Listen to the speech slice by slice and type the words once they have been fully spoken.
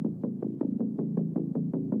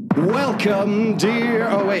Welcome,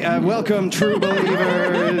 welcome, true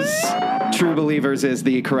believers. True believers is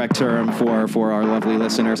the correct term for our lovely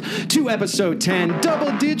listeners. To episode 10,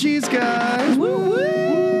 double digits, guys. Woo-woo.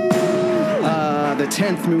 The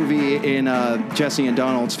 10th movie in Jesse and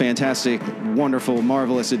Donald's fantastic, wonderful,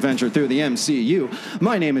 marvelous adventure through the MCU.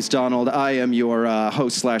 My name is Donald. I am your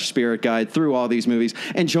host/spirit guide through all these movies.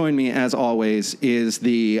 And join me, as always, is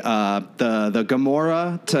the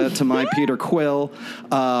Gamora to my Peter Quill,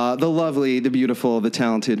 the lovely, the beautiful, the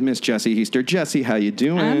talented Miss Jessie Heaster. Jessie, how you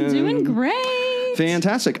doing? I'm doing great.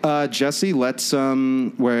 Fantastic. Jessie, let's this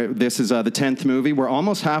is the 10th movie. We're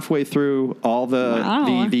almost halfway through all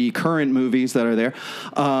the current movies that are there.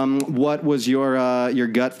 What was your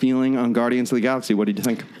gut feeling on Guardians of the Galaxy? What did you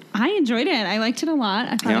think? I enjoyed it. I liked it a lot.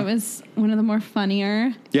 I thought it was one of the more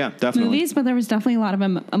funnier movies, but there was definitely a lot of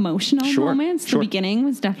emotional moments. The beginning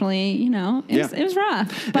was definitely, it was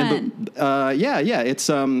rough. But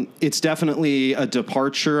it's definitely a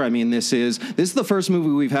departure. I mean, this is the first movie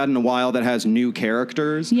we've had in a while that has new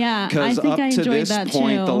characters. Yeah, because up to this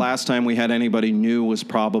point, the last time we had anybody new was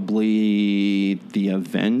probably the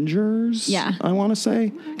Avengers. Yeah, I want to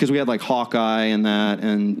say, because we had like Hawkeye and that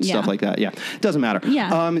and stuff like that. Yeah, doesn't matter.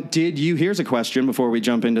 Yeah. Here's a question before we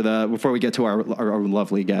get to our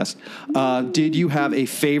lovely guest. Did you have a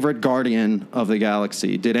favorite Guardian of the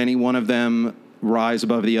Galaxy? Did any one of them rise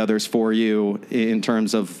above the others for you in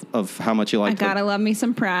terms of how much you like them? I gotta love me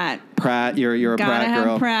some Pratt. Pratt, you're a Pratt girl. Gotta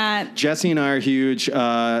have Pratt. Jesse and I are huge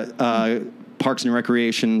Parks and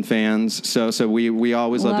Recreation fans, so we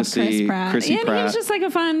always love to see Chrissy Pratt. He's just like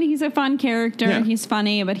he's a fun character. Yeah. He's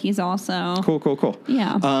funny, but he's also cool.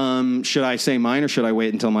 Yeah. Should I say mine or should I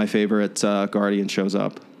wait until my favorite Guardian shows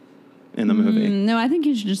up in the movie? No, I think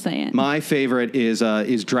you should just say it. My favorite is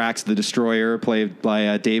Drax the Destroyer, played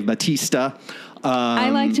by Dave Bautista. I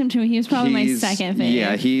liked him too. He was probably my second favorite.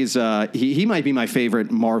 Yeah, he might be my favorite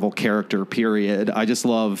Marvel character, period. I just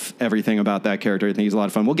love everything about that character. I think he's a lot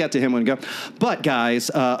of fun. We'll get to him when we go. But guys,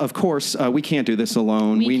 of course, we can't do this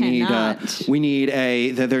alone. We need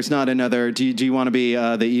there's not another. Do you want to be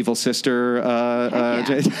the evil sister?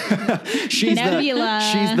 She's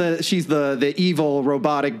Nebula. She's the evil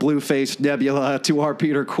robotic blue-faced Nebula to our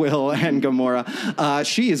Peter Quill and Gamora.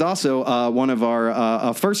 She is also one of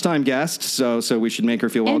our first-time guests, so we should make her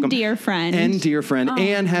feel welcome. And dear friend. Oh.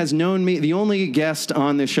 And has known me. The only guest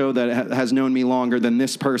on this show that has known me longer than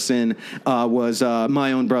this person was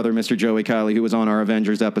my own brother, Mr. Joey Kiley, who was on our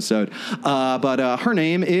Avengers episode. But her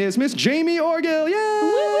name is Miss Jamie Orgil. Yay!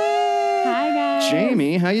 Woo-woo! Hi, guys.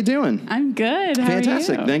 Jamie, how you doing? I'm good.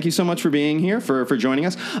 Fantastic. How are you? Thank you so much for being here, for joining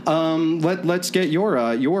us. Let's get your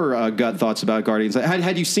gut thoughts about Guardians.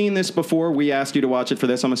 Had you seen this before we asked you to watch it for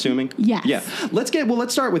this, I'm assuming? Yes. Yeah.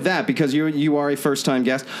 Let's start with that, because you are a first-time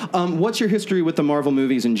guest. What's your history with the Marvel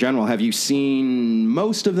movies in general? Have you seen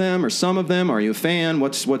most of them or some of them? Are you a fan?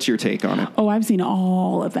 What's your take on it? Oh, I've seen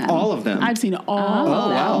all of them. All of them? I've seen all of them. Oh,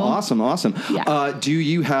 wow. Awesome. Yeah. Do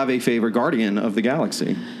you have a favorite Guardian of the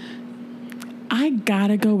Galaxy? I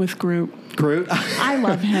gotta go with Groot. I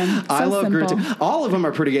love him. I love simple. Groot too. All of them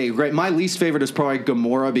are pretty great. My least favorite is probably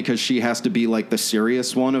Gamora, because she has to be like the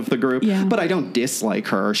serious one of the group. Yeah. But I don't dislike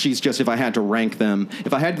her. She's just, if I had to rank them,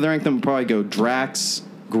 I'd probably go Drax,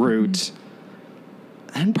 Groot,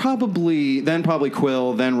 and probably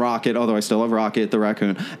Quill, then Rocket, although I still love Rocket the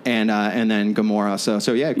raccoon, and then Gamora.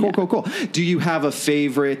 So yeah, cool. Do you have a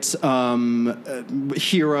favorite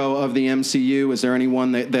hero of the MCU? Is there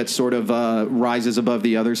anyone that sort of rises above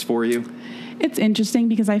the others for you? It's interesting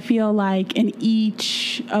because I feel like in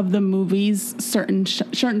each of the movies, certain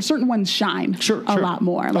ones shine a lot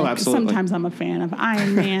more. Like absolutely. Sometimes I'm a fan of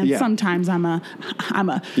Iron Man. Yeah. Sometimes I'm a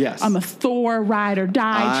Thor ride or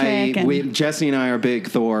die chick. Jesse and I are big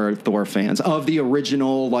Thor fans. Of the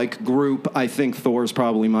original group, I think Thor's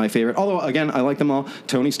probably my favorite. Although again, I like them all.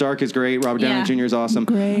 Tony Stark is great. Robert Downey Jr. is awesome.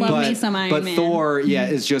 Great. Love me some Iron Man. But Thor,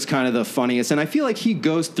 is just kind of the funniest, and I feel like he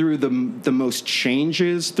goes through the most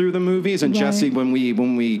changes through the movies. And Jesse, when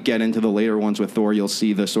we get into the later ones with Thor, you'll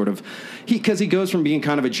see the sort of because he goes from being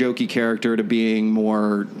kind of a jokey character to being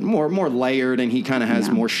more layered, and he kind of has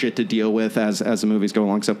more shit to deal with as the movies go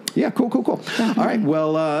along. So yeah, cool. Definitely. All right,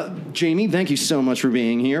 well, Jamie, thank you so much for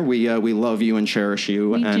being here. We love you and cherish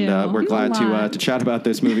you, and we're glad to chat about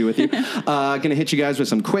this movie with you. Gonna hit you guys with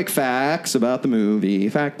some quick facts about the movie.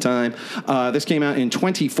 Fact time. This came out in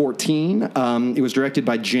 2014. It was directed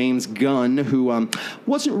by James Gunn, who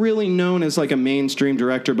wasn't really known as like a mainstream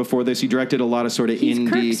director before this. He directed a lot of sort of He's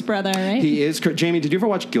indie. Kirk's brother, right? He is. Jamie, did you ever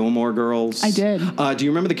watch Gilmore Girls? I did. Do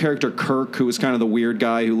you remember the character Kirk, who was kind of the weird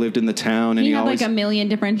guy who lived in the town? And he had like a million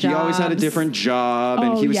different jobs. He always had a different job,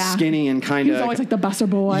 and he was skinny and kind of. He was always like the busser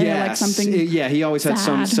boy, or like something. Yeah, he always had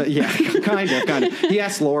sad. kind of. He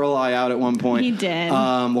asked Lorelai out at one point. He did.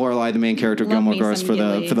 Lorelai, the main character of Gilmore Girls, for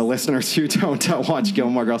the listeners who don't watch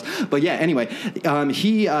Gilmore Girls. But yeah, anyway,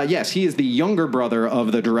 he is the younger brother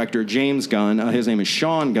of the director James Gunn. His name is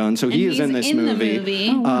Sean Gunn, so he is in this movie.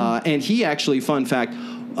 Oh, wow. And he actually, fun fact.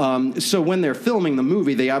 So when they're filming the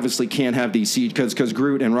movie, they obviously can't have these CG because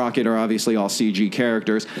Groot and Rocket are obviously all CG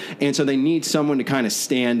characters, and so they need someone to kind of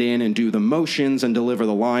stand in and do the motions and deliver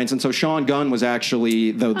the lines. And so Sean Gunn was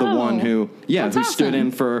actually the one who stood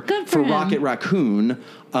in for Rocket Raccoon.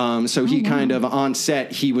 So he kind of on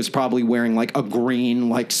set, he was probably wearing like a green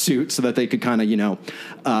like suit so that they could kind of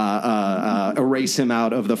erase him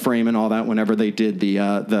out of the frame and all that whenever they did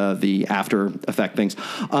the after effect things.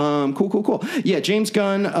 Cool. Yeah, James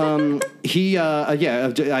Gunn.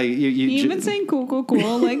 You've been saying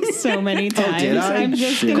cool like so many times. Oh, did I? I'm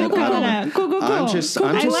just gonna call it out. Cool. I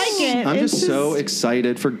like it. I'm just so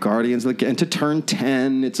excited for Guardians and to turn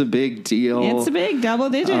 10. It's a big deal. It's a big double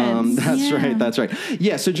digits. That's right.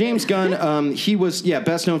 Yeah. So James Gunn, he was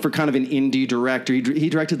best known for kind of an indie director. He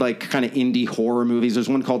directed like kind of indie horror movies. There's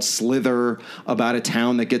one called Slither about a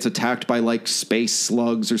town that gets attacked by like space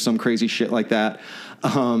slugs or some crazy shit like that.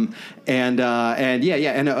 And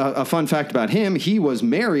a fun fact about him, he was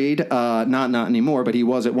married, not anymore, but he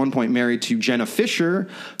was at one point married to Jenna Fisher,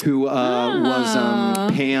 who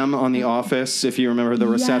was Pam on The Office, if you remember the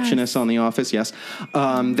receptionist on The Office. Yes.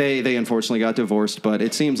 They unfortunately got divorced, but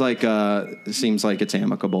it seems like it's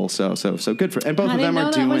amicable. So good for, and both of them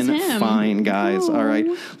are doing fine, guys. Ooh. All right.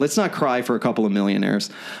 Let's not cry for a couple of millionaires.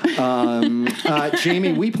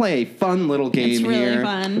 Jamie, we play a fun little game here,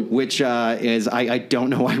 fun. Which is, I don't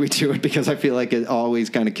know why we do it because I feel like it always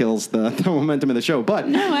kind of kills the momentum of the show. But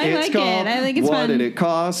no, I like it. I think it's fun. What did it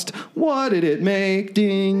cost? What did it make?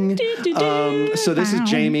 Ding. So this is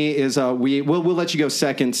Jamie. We'll let you go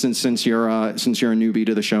second since you're a newbie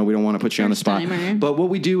to the show. We don't want to put you on the spot. Timer. But what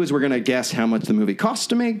we do is we're going to guess how much the movie cost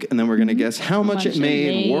to make, and then we're going to guess how much it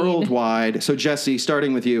made worldwide. So Jesse,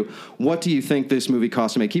 starting with you, what do you think this movie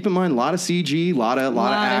cost to make? Keep in mind, a lot of CG, a lot of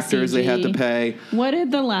actors they had to pay. What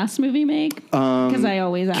did the last movie make? Because I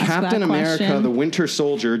always ask Captain that America, question. The Winter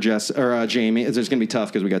Soldier, Jamie. It's going to be tough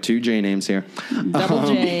because we got two J names here. Double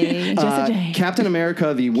J. Just a J. Captain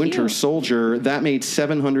America, The Winter Soldier, that made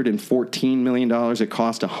 $714 million. It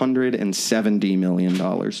cost $170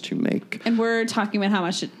 million to make. And we're talking about how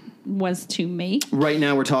much it was to make? Right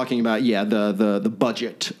now we're talking about, the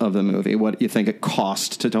budget of the movie. What do you think it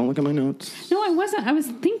cost to... Don't look at my notes. No, I wasn't. I was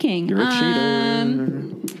thinking. You're a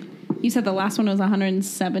cheater. You said the last one was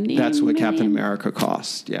 170. That's what Captain America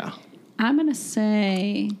cost. Yeah. I'm going to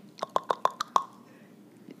say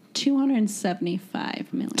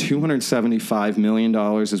 $275 million. $275 million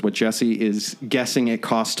is what Jesse is guessing it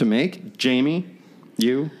cost to make. Jamie,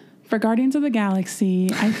 you? For Guardians of the Galaxy,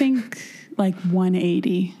 I think like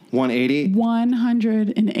 180. 180?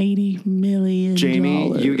 $180 million.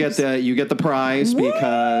 Jamie, you get the prize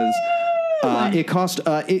because it cost.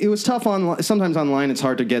 It was tough on. Sometimes online, it's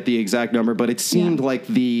hard to get the exact number, but it seemed like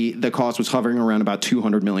the cost was hovering around about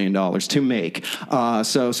 $200 million to make.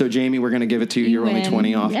 So Jamie, we're going to give it to you. You're only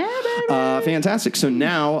 20 off. Yeah, fantastic. So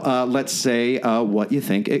now let's say what you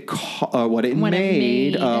think it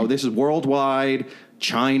made. This is worldwide.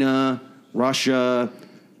 China, Russia,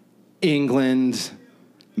 England,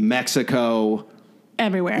 Mexico.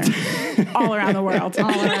 Everywhere. All around the world. All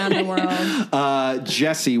around the world.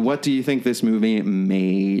 Jesse, what do you think this movie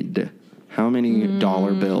made? How many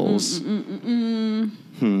dollar bills?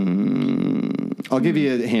 I'll give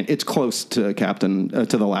you a hint. It's close to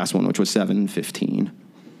to the last one, which was $715.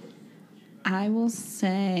 I will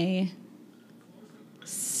say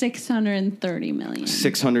 $630 million.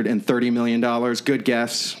 $630 million. Good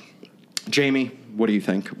guess. Jamie, what do you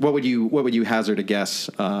think? What would you hazard a guess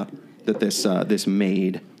that this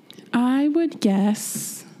made? I would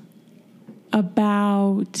guess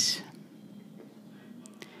about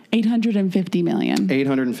 $850 million.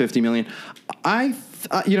 $850 million.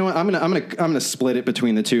 You know what? I'm gonna split it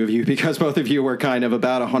between the two of you because both of you were kind of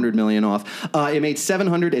about $100 million off. It made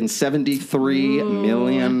 $773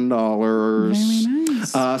 million. Very nice.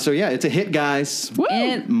 So yeah, it's a hit, guys.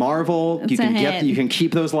 Marvel, you can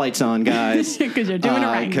keep those lights on, guys, because you're doing it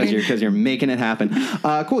right. Because you're making it happen.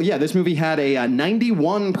 Cool. Yeah, this movie had a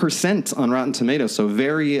 91% on Rotten Tomatoes, so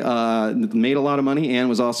very made a lot of money and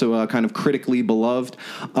was also kind of critically beloved.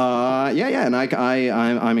 And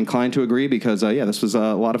I'm inclined to agree because this was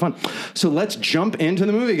a lot of fun. So let's jump into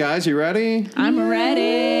the movie, guys. You ready? I'm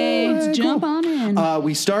ready. Let's jump on in.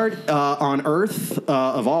 We start on Earth,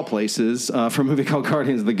 of all places, for a movie called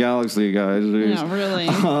Guardians of the Galaxy, guys. Yeah, really.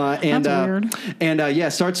 That's weird.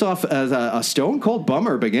 And starts off as a stone cold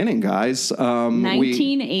bummer beginning, guys.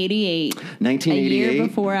 1988. 1988. A year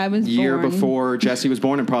before I was born. Year before Jesse was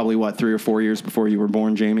born, and probably 3 or 4 years before you were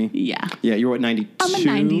born, Jamie. Yeah. Yeah, you were what, 92? I'm a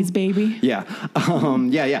 90s baby. Yeah.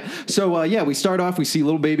 So we start off. We see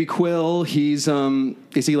little baby Quill. He's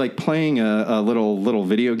is he like playing a little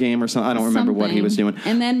video game or something? I don't remember what he was doing.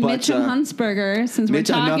 And then Mitchum Huntsberger, since we're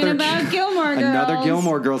talking about Gilmore Girls. Another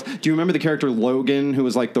Gilmore Girls. Do you remember the character Logan, who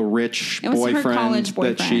was like the rich boyfriend? Her college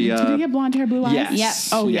boyfriend. That she, did he get blonde hair, blue eyes?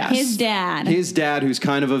 Yes. Yep. Oh, yes. His dad, who's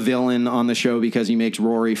kind of a villain on the show because he makes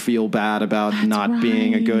Rory feel bad about not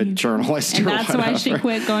being a good journalist. And that's why she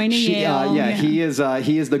quit going to Yale. He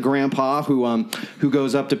is the grandpa who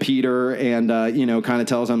goes up to Peter and kind of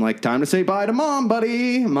tells him like, time to say bye to mom, buddy.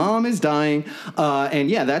 Mom is dying.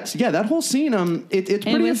 That whole scene it's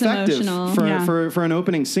pretty effective for an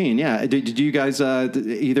opening scene. Yeah. Did you guys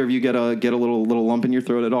either of you get a little lump in your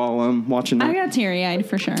throat at all watching that? I got teary-eyed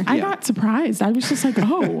for sure. I got surprised. I was just like,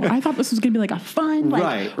 I thought this was going to be like a fun,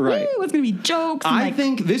 like, right. It was going to be jokes. I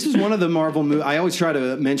think this is one of the Marvel movies. I always try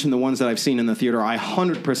to mention the ones that I've seen in the theater. I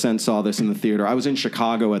 100% saw this in the theater. I was in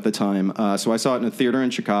Chicago at the time, so I saw it in a theater in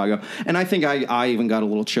Chicago, and I think I even got a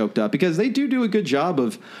little choked up because they do a good job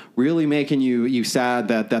of really making you sad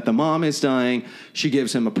that the mom is dying. She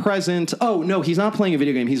gives him a present. Oh, no, he's not playing a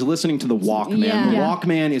video game. He's listening to the Walkman. Yeah. The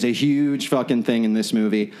Walkman is a huge fucking thing in this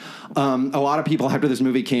movie. A lot of people after this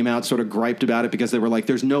movie came out sort of griped about it because they were like,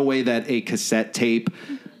 there's no way that a cassette tape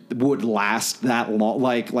would last that long,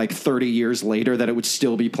 like 30 years later, that it would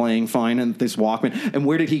still be playing fine in this Walkman. And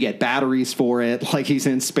where did he get batteries for it? Like, he's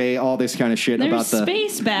in space, all this kind of shit. There's about the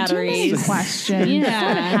space batteries. Question.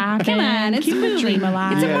 Yeah. Come on, it's a movie. It's a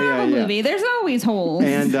Marvel movie. There's always holes.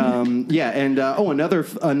 And another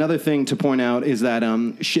thing to point out is that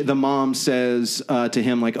the mom says to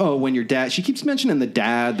him like, oh, when your dad, she keeps mentioning the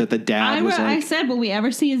dad, that the dad was like, I said, will we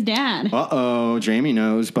ever see his dad? Jamie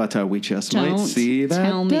knows, but we just might see that.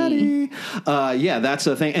 Tell me. That's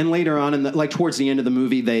a thing. And later on, towards the end of the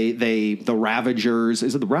movie, the Ravagers,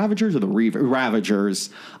 is it the Ravagers or the Ravagers?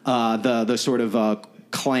 The sort of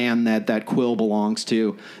clan that Quill belongs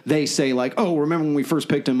to, they say like, oh, remember when we first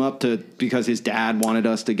picked him up because his dad wanted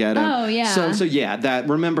us to get him. Oh yeah. So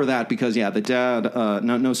remember that because the dad,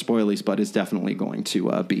 no spoilies, but is definitely going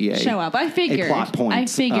to be show up. I figured. A plot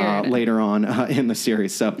point later on in the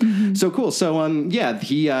series. So so cool. So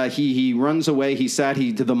he runs away. He's sad.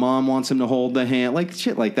 The mom wants him to hold the hand, like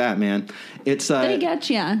shit like that, man. It's they get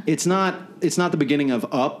you. It's not the beginning of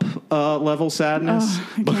Up level sadness.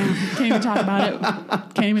 Can't even talk about it.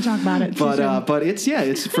 Can't even talk about it. But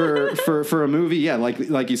it's for a movie.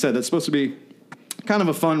 Like you said, that's supposed to be kind of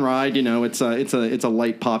a fun ride. It's a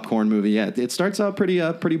light popcorn movie. Yeah, it starts out pretty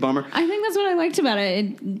bummer. I think that's what I liked about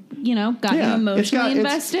it. It got you emotionally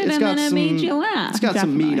invested, and then it made you laugh. It's got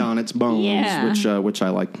some meat on its bones, which I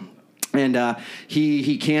like. And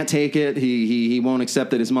he can't take it. He won't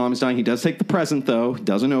accept that his mom is dying. He does take the present, though.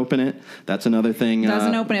 Doesn't open it. That's another thing.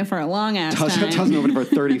 Doesn't open it for a long ass time. Doesn't open it for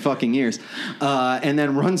 30 fucking years. And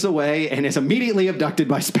then runs away and is immediately abducted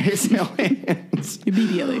by space aliens.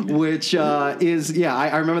 Immediately. Which I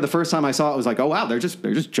remember the first time I saw it, I was like, oh wow, they're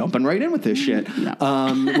just jumping right in with this shit.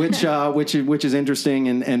 Yeah. Which is interesting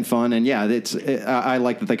and fun. And I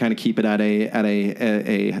like that they kind of keep it at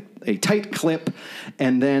a tight clip,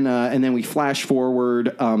 and then we flash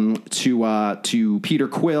forward to Peter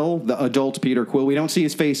Quill, the adult Peter Quill. We don't see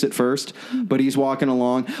his face at first, but he's walking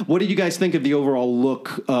along. What did you guys think of the overall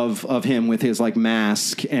look of him with his like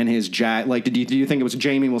mask and his jacket? Like, did you think it was,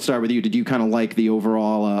 Jamie? We'll start with you. Did you kind of like the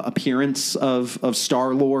overall appearance of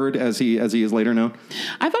Star-Lord as he is later known?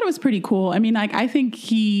 I thought it was pretty cool. I mean, like, I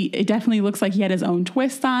think it definitely looks like he had his own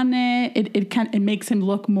twist on it. It makes him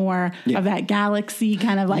look more of that galaxy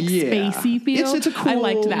kind of like spacey feel. It's a cool. I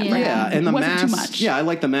liked that. Yeah, and the wasn't mask. Too much. Yeah, I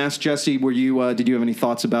like the mask. Jesse, were you? Did you have any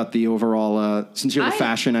thoughts about the overall? Since you're the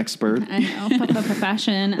fashion expert, I know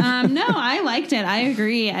fashion. No, I liked it. I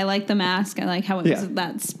agree. I like the mask. I like how it was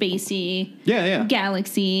that spacey,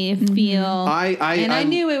 galaxy feel. I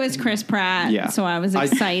knew it was Chris Pratt, so I was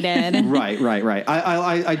excited. Right.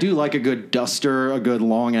 I do like a good duster, a good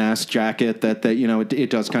long ass jacket. That it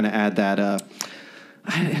does kind of add that.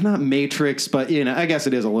 Not Matrix, but I guess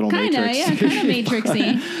it is a little Matrix. Yeah, kind of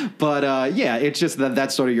Matrixy. But it's just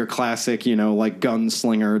that's sort of your classic, like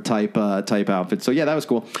gunslinger type outfit. So that was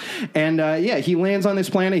cool. And he lands on this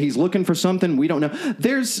planet. He's looking for something we don't know.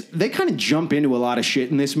 They kind of jump into a lot of shit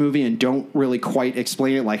in this movie and don't really quite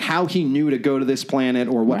explain it, like how he knew to go to this planet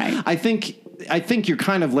or what. Right. I think you're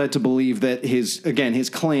kind of led to believe that his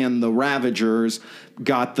clan, the Ravagers,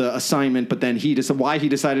 got the assignment, but then why he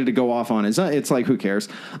decided to go off on it. It's like, who cares?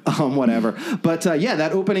 Whatever. But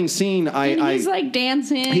that opening scene, he's like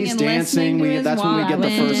dancing. He's dancing. That's when we get the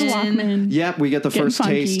first. Yep, we get the first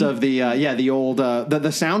taste of the old the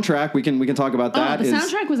soundtrack. We can talk about that. The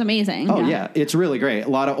soundtrack was amazing. Oh yeah, it's really great. A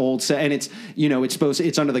lot of old and it's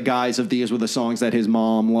it's under the guise of these were the songs that his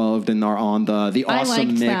mom loved and are on the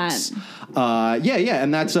awesome mix. That.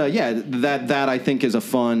 And that's that I think is a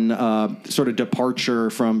fun sort of departure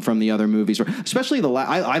from the other movies, especially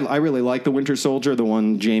I really like the Winter Soldier, the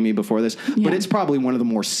one Jamie before this, but it's probably one of the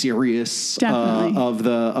more serious of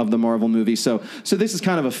the Marvel movies. So this is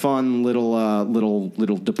kind of a fun little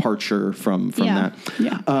departure from that.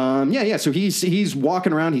 So he's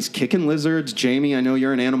walking around, he's kicking lizards. Jamie, I know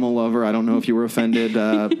you're an animal lover. I don't know if you were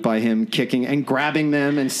offended by him kicking and grabbing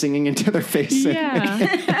them and singing into their faces.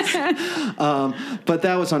 But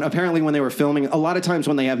that was fun. Apparently, when they were filming, a lot of times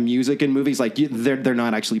when they have music in movies, like they're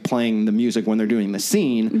not actually playing the music when they're doing the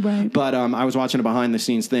scene. Right. But I was watching a behind the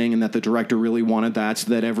scenes thing, and that the director really wanted that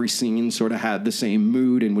so that every scene sort of had the same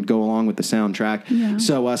mood and would go along with the soundtrack. Yeah.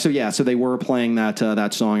 So they were playing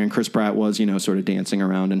that song, and Chris Pratt was sort of dancing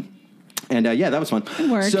around and that was fun. It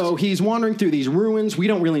worked. So he's wandering through these ruins. We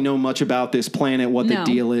don't really know much about this planet, what the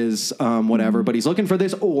deal is, whatever. But he's looking for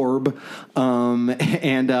this orb,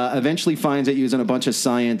 and eventually finds it using a bunch of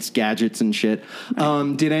science gadgets and shit.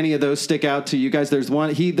 Did any of those stick out to you guys? There's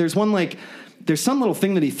some little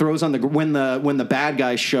thing that he throws on when the bad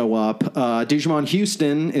guys show up. Digimon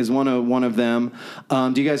Houston is one of them.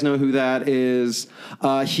 Do you guys know who that is?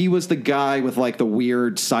 He was the guy with like the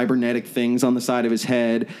weird cybernetic things on the side of his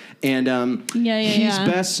head, and he's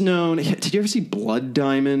best known. Did you ever see Blood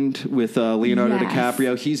Diamond with Leonardo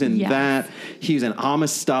DiCaprio? He's in that. He's in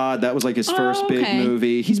Amistad. That was like his first big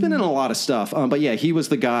movie. He's been in a lot of stuff. But he was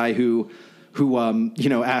the guy who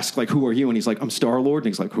asked, like, who are you? And he's like, I'm Star-Lord. And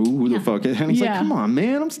he's like, who the fuck? And he's like, come on,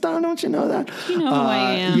 man, I'm Star. Don't you know that? You know who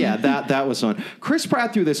I am. Yeah, that was fun. Chris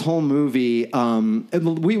Pratt through this whole movie,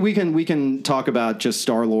 we can talk about just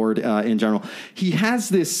Star-Lord in general. He has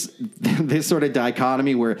this sort of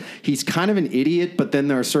dichotomy where he's kind of an idiot, but then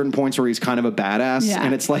there are certain points where he's kind of a badass. Yeah.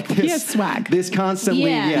 And it's like this. He has swag. This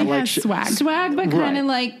constantly, like swag. Swag, but kind of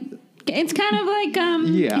like... It's kind of like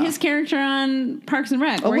his character on Parks and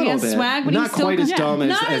Rec, where he has swag, but not he's still quite as dumb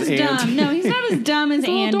as Andy. No, he's not as dumb as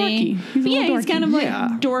Andy. He's kind of like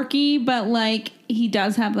dorky, but like he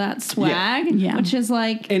does have that swag, which is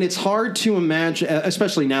like... And it's hard to imagine,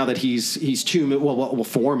 especially now that he's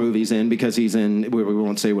 4 movies in, because he's in... We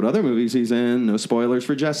won't say what other movies he's in. No spoilers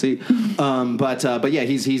for Jesse. But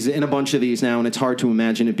he's in a bunch of these now, and it's hard to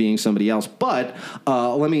imagine it being somebody else. But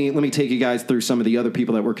let me take you guys through some of the other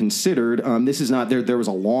people that were considered. This is not... There was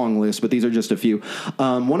a long list, but these are just a few.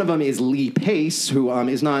 One of them is Lee Pace, who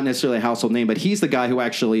is not necessarily a household name, but he's the guy who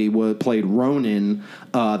actually played Ronan,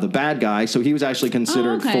 the bad guy. So he was actually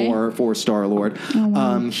considered for Star-Lord. Oh,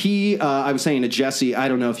 wow. I was saying to Jesse, I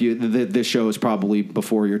don't know if this show is probably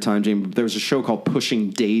before your time, Jamie. There was a show called Pushing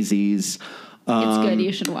Daisies. It's good.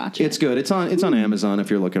 You should watch it. It's good. It's on Amazon if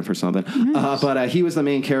you're looking for something. Nice. But he was the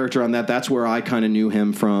main character on that. That's where I kind of knew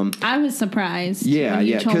him from. I was surprised. Yeah,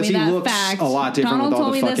 because he looks a lot different Donald with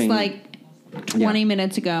all told the fucking... me this 20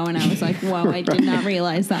 minutes ago, and I was like, whoa, I did not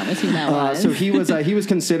realize that was who that was. So he was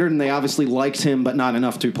considered, and they obviously liked him, but not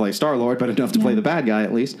enough to play Star-Lord, but enough to play the bad guy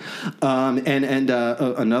at least. Another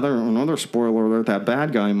spoiler alert, that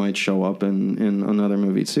bad guy might show up in another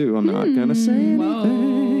movie too. I'm not going to say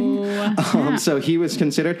anything. Yeah. So he was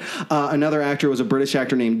considered. Another actor was a British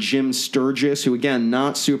actor named Jim Sturgis, who, again,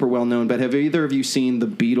 not super well known, but have either of you seen the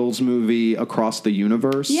Beatles movie Across the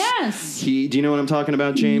Universe? Yes. Do you know what I'm talking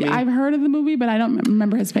about, Jamie? I've heard of the movie, but I don't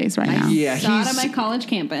remember his face right now. Yeah, saw it on my college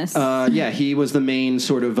campus. He was the main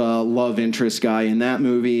sort of love interest guy in that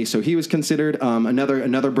movie, so he was considered.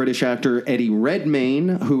 Another British actor, Eddie Redmayne,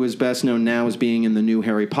 who is best known now as being in the new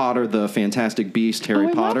Harry Potter, the Fantastic Beast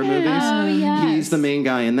Harry Potter movies. Oh, yes. He's the main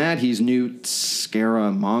guy in that. He's Newt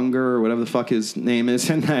Scaramonger, or whatever the fuck his name is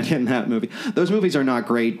in that movie. Those movies are not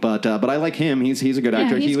great, but I like him. He's a good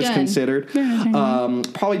actor. He was good. Considered.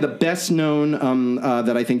 Probably the best known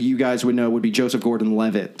that I think you guys would know would be Joseph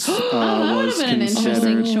Gordon-Levitt. That would have been an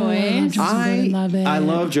interesting choice. I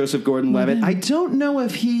love Joseph Gordon-Levitt. I don't know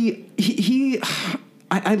if he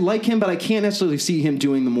I like him, but I can't necessarily see him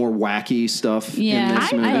doing the more wacky stuff in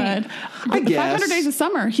this movie. I guess. 500 Days of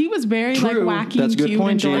Summer, he was very wacky. That's a good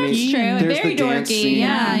point, Jamie. That's true. There's very the dance dorky. scene.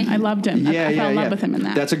 Yeah, I loved him. I fell in love with him in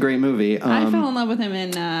that. That's a great movie. I fell in love with him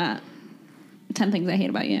in 10 Things I Hate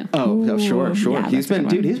About You. Oh, sure. Yeah, he's been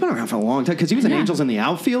around for a long time because he was in Angels in the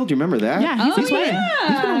Outfield. Do you remember that? Yeah, he's been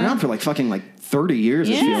around for fucking 30 years.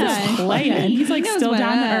 Yeah, it feels. playing. He's still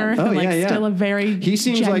down to earth. Oh, and still a very he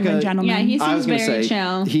seems like a gentleman. Yeah, he seems very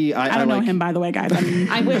chill. I don't know him, by the way, guys.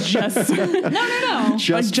 I wish just no.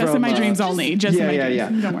 Just in my dreams only. Just in my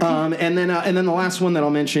dreams. Don't worry. And then the last one that I'll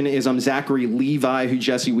mention is Zachary Levi, who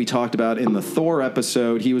Jesse we talked about in the Thor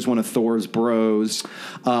episode. He was one of Thor's bros.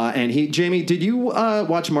 And Jamie, did you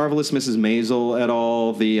watch Marvelous Mrs. Maisel at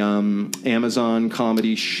all? The Amazon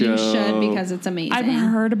comedy show. You should, because it's amazing. I've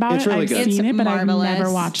heard about it. Really I've good. seen it, but marvelous. I've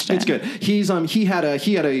never watched it. It's good. He had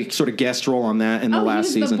a sort of guest role on that in the last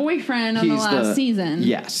season. He was the boyfriend on the last season.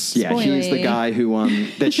 Yes, yeah. He's the guy who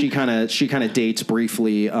that she kind of dates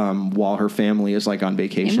briefly while her family is on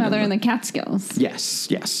vacation. While they're in the Catskills. Yes.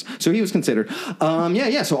 So he was considered.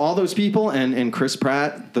 So all those people and Chris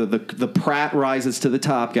Pratt, the Pratt rises to the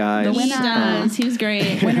top, guys. The winner does. He was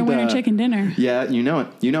great. Winner, chicken dinner. Yeah, you know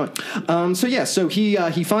it. So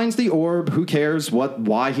he finds the orb. Who cares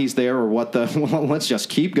why he's there or what the? Well, let's just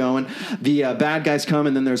keep going. The bad guys come,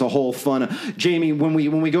 and then there's a whole fun. Jamie, when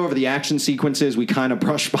we go over the action sequences, we kind of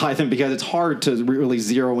brush by them because it's hard to really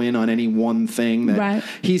zero in on any one thing. That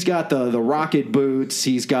he's got the rocket boots.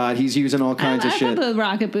 He's using all kinds of shit. I thought the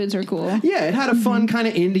rocket boots are cool. Yeah, it had a fun kind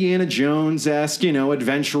of Indiana Jones-esque,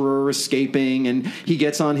 adventurer escaping, and he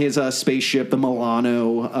gets on his spaceship, the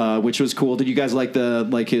Milano, which was cool. Did you guys like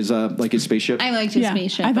his spaceship? I liked his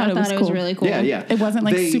spaceship. I thought it was really cool. Yeah. It wasn't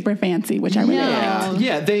super fancy, which I really liked.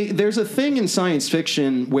 Yeah. There's a thing in science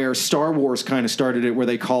fiction where Star Wars kind of started it, where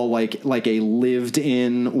they call like a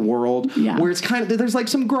lived-in world, where it's kind of there's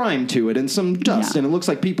some grime to it and some dust, and it looks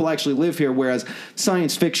like people actually live here. Whereas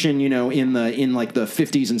science fiction, in the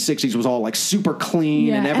 50s and 60s was all super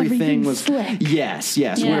clean and everything was slick. Yes.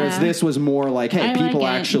 Whereas this was more hey, people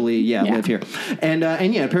actually live here, and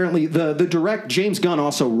apparently the James Gunn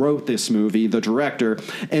also wrote this movie, the director,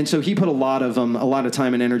 and so he put a lot of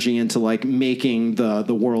time and energy into making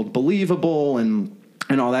the world believable and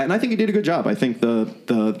all that, and I think he did a good job. I think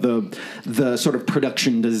the sort of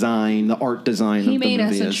production design, the art design, he made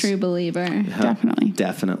us a true believer.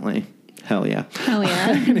 Definitely. Hell yeah.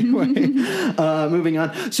 Anyway, moving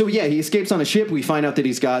on. So he escapes on a ship. We find out that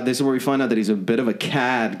this is where we find out that he's a bit of a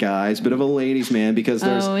cad, guys, bit of a ladies' man, because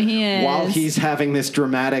while he's having this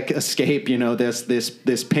dramatic escape,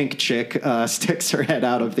 this pink chick sticks her head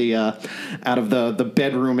out of the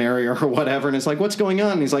bedroom area or whatever, and it's what's going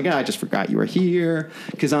on? And he's I just forgot you were here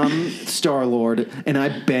because I'm Star-Lord and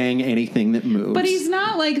I bang anything that moves. But he's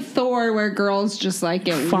not like Thor, where girls just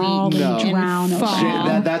get fall weak and drown.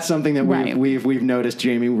 That's something that we've noticed,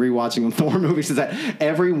 Jamie, rewatching the Thor movies, is that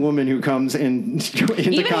every woman who comes into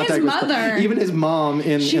contact with Thor, even his mom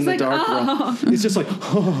in the Dark World, is just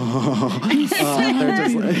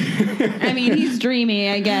I mean, he's dreamy.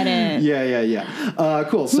 I get it. Yeah.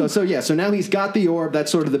 Cool. So now he's got the orb.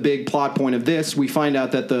 That's sort of the big plot point of this. We find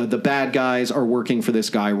out that the bad guys are working for this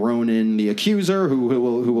guy Ronan, the Accuser, who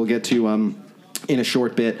we'll get to in a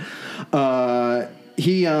short bit. Let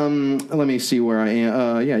me see where I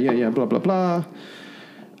am. Blah, blah, blah.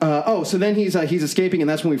 So then he's escaping, and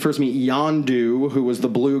that's when we first meet Yondu, who was the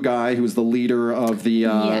blue guy, who was the leader of the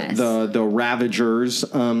Ravagers.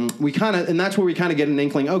 And that's where we kind of get an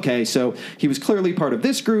inkling. Okay, so he was clearly part of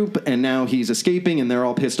this group, and now he's escaping, and they're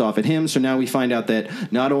all pissed off at him. So now we find out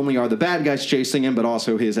that not only are the bad guys chasing him, but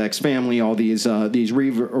also his ex-family, all these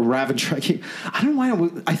Ravagers. I don't know why.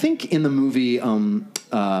 I think in the movie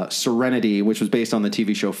Serenity, which was based on the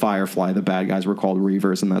TV show Firefly. The bad guys were called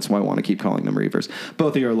Reavers, and that's why I want to keep calling them Reavers.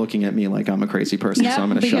 Both of you are looking at me like I'm a crazy person, so I'm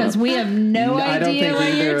going to shut up. Because we have no idea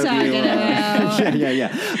what you're talking about.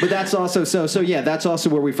 Yeah. But that's also that's also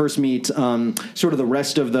where we first meet sort of the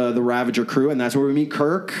rest of the Ravager crew, and that's where we meet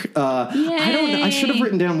Kirk. I should have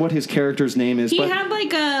written down what his character's name is. He had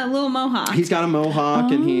like a little mohawk. He's got a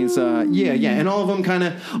mohawk, and he's and all of them kind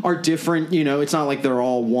of are different. You know, it's not like they're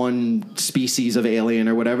all one species of alien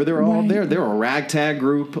or whatever. They're all they're a ragtag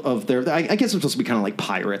group of I guess it's supposed to be kind of like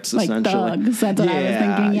pirates, like essentially. Thugs. That's what I was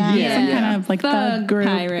thinking. Some kind of like thug group.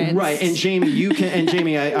 Pirates. Right. And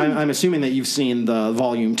Jamie, I'm assuming that you've seen the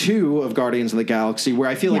Volume 2 of Guardians of the Galaxy, where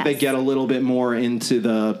I feel like they get a little bit more into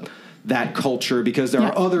that culture, because there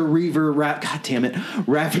are other Ravager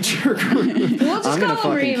groups. We'll just call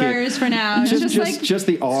them Reavers for now. Just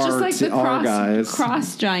the R guys.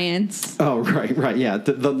 Cross giants. Oh, right, yeah.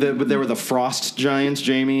 There were the Frost giants,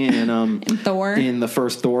 Jamie, and Thor. In the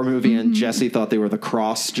first Thor movie, and Jesse thought they were the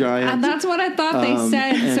Cross giants. And that's what I thought they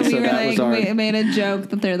said, so we were like, we made a joke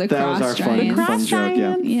that they're the Cross giants. Fun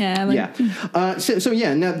joke, yeah.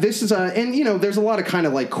 Now this is, and you know, there's a lot of kind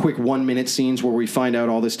of like quick 1-minute scenes where we find out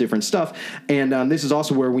all this different stuff. And this is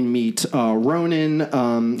also where we meet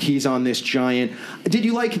Ronan. He's on this giant. Did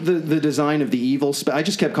you like the design of the evil? I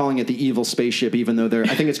just kept calling it the evil spaceship, even though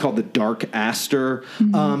I think it's called the Dark Aster.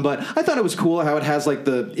 But I thought it was cool how it has like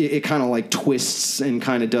it kind of like twists and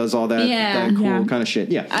kind of does all that cool kind of shit.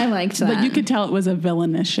 Yeah, I liked that. But you could tell it was a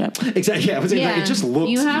villainous ship. Exactly. Yeah, it just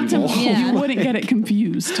looked evil. You wouldn't get it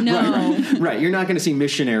confused. No. Right. You're not going to see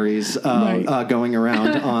missionaries going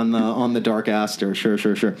around on the Dark Aster. Sure.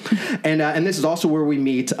 And this is also where we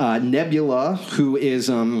meet Nebula, who is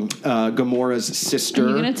Gamora's sister. Are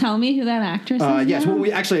you going to tell me who that actress is? Yes.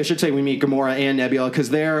 Well, I should say we meet Gamora and Nebula,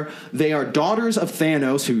 because they are daughters of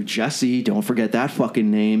Thanos, who, Jesse, don't forget that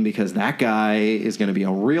fucking name, because that guy is going to be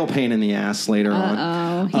a real pain in the ass later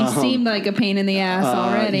on. He seemed like a pain in the ass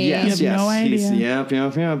already. Yes. No idea. Yep.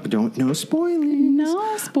 No spoiling.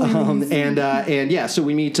 No spoilers. So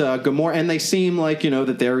we meet Gamora, and they seem like, you know,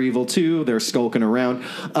 that they're evil too. They're skulking around.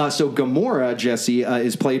 So Gamora, Jesse,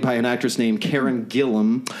 is played by an actress named Karen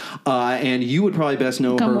Gillan, and you would probably best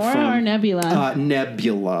know her from Gamora or Nebula?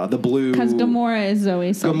 Nebula, the blue. Because Gamora is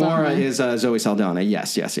Zoe Saldana. Gamora is Zoe Saldana.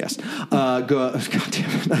 Yes. God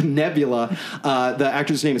damn it. Nebula. The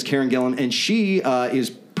actress' name is Karen Gillan, and she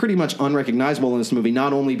is pretty much unrecognizable in this movie,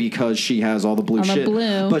 not only because she has all the blue shit,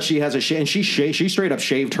 but she has and she straight up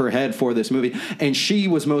shaved her head for this movie. And she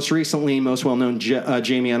was most well known,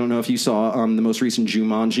 Jamie, I don't know if you saw the most recent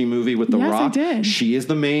Jumanji movie with The Rock. Yes, I did. She is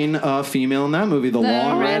the main female in that movie, the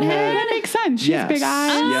long redhead. That makes sense. She's big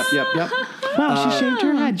eyes. Yep. Wow, she shaved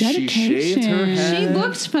her head. Dedication. She shaved her head. She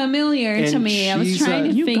looked familiar to me. I was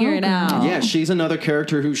trying to figure it out. Yeah, she's another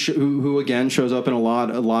character who again shows up in a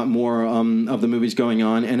lot more of the movies going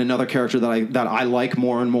on, and another character that I like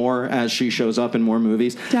more and more as she shows up in more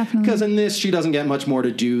movies. Definitely. Because in this, she doesn't get much more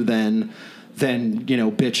to do than you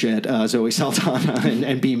know, bitch at Zoe Saldana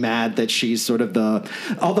and be mad that she's sort of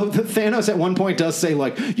although Thanos at one point does say,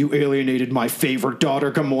 like, you alienated my favorite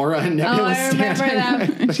daughter Gamora, and Nebula stands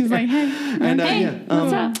that. She's like, hey. And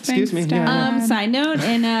what's up? Excuse me. Side note,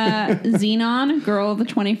 in Xenon, Girl of the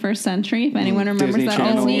 21st Century, if anyone remembers Disney that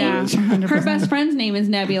Channel. old her best friend's name is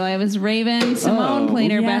Nebula. It was Raven Simone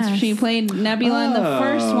played her best. She played Nebula in the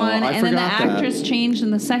first one, and then the actress changed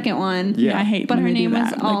in the second one. Yeah, I hate. But her name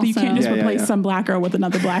was also. You can't just replace some black girl with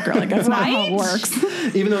another black girl. Like, that's not how it works.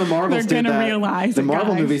 Even though the Marvels did that, realize the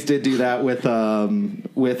Marvel movies did do that with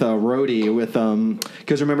Rhodey,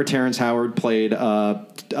 because remember Terrence Howard played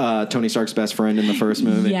Tony Stark's best friend in the first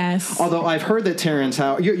movie. Yes. Although I've heard that Terrence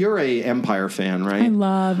Howard, you're a Empire fan, right? I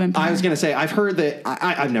love Empire. I was going to say, I've heard that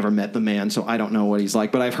I've never met the man, so I don't know what he's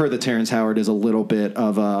like, but I've heard that Terrence Howard is a little bit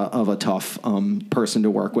of a tough person to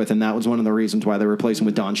work with, and that was one of the reasons why they replaced him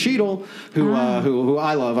with Don Cheadle, who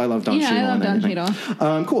I love. I love Don Cheadle. Yeah, I love Don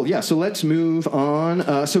Cheadle. Cool. Yeah. So let's move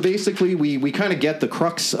on. So basically, we kind of get the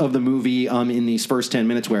crux of the movie in these first 10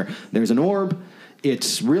 minutes, where there's an orb.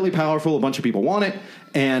 It's really powerful. A bunch of people want it.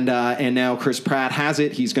 And now Chris Pratt has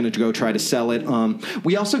it. He's going to go try to sell it.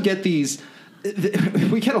 We also get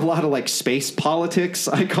we get a lot of like space politics,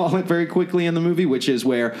 I call it, very quickly in the movie, which is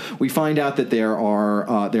where we find out that there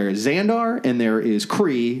is Xandar and there is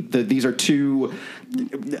Kree. These are two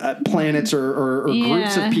planets or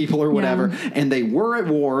groups of people or whatever, and they were at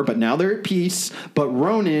war, but now they're at peace. But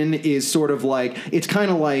Ronin is sort of like, it's kind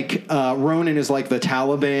of like Ronin is like the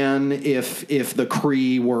Taliban if the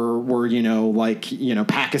Kree were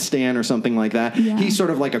Pakistan or something like that. Yeah. He's sort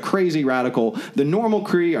of like a crazy radical. The normal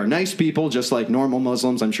Kree are nice people, just like normal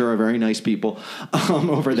Muslims, I'm sure, are very nice people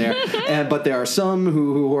over there. But there are some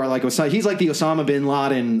who are like, he's like the Osama bin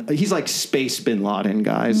Laden. He's like space bin Laden,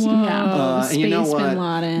 guys. And you know what?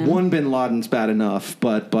 One bin Laden's bad enough,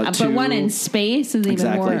 but one in space is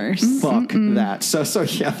even worse. Fuck that. So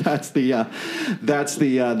yeah, that's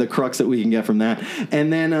the crux that we can get from that.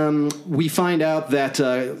 And then we find out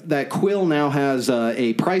that Quill now has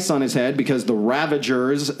a price on his head because the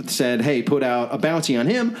Ravagers said, "Hey, put out a bounty on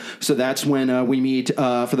him." So that's when we meet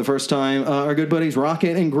for the first time our good buddies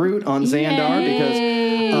Rocket and Groot on Xandar. Because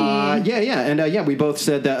we both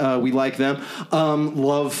said that we like them.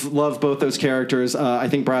 Love both those characters. I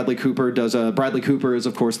think Bradley Cooper is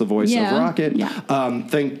of course the voice of Rocket.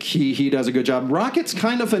 Think he does a good job. Rocket's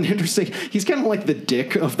kind of an interesting. He's kind of like the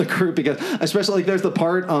dick of the group because especially like there's the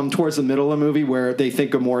part towards the middle of the movie where they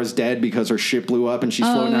think Gamora's dead because her ship blew up and she's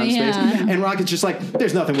floating out in space, and Rocket's just like,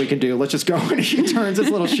 there's nothing we can do. Let's just go. And he turns his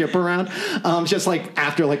little ship around. Just like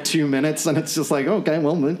after like 2 minutes, and it's just like, okay,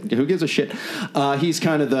 well, who gives a shit? He's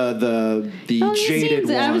kind of the jaded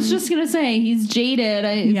one. I was just gonna say he's jaded.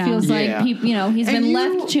 It feels like he's been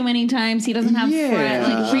left too many times. He doesn't have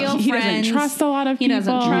friends, real friends. He doesn't trust a lot of people. He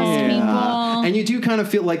doesn't trust people. And you do kind of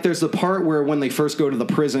feel like there's the part where when they first go to the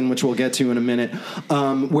prison, which we'll get to in a minute,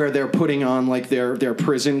 where they're putting on like their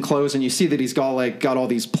prison clothes, and you see that he's got all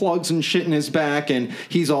these plugs and shit in his back, and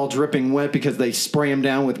he's all dripping wet because they spray him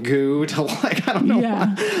down with goo to like, I don't know.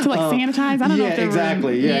 Yeah. To like sanitize. I don't know. Yeah,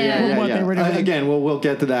 exactly. What they were doing. Again, we'll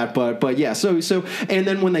get to that, but yeah. So and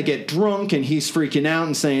then when they get drunk and he's freaking out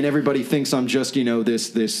and saying everybody thinks I'm just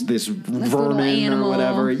this vermin or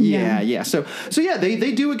whatever. Yeah. So yeah,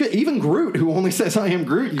 they do a good. Even Groot, who only says I am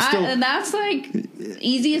Groot, and that's like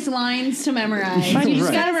easiest lines to memorize. You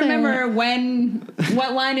just got to remember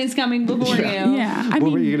what line is coming before you. Yeah.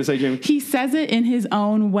 What were you going to say, Jamie? He says it in his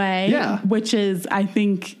own way, which is, I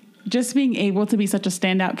think, just being able to be such a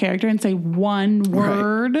standout character and say one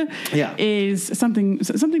word is something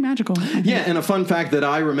magical. Yeah, and a fun fact that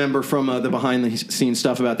I remember from the behind-the-scenes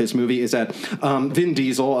stuff about this movie is that Vin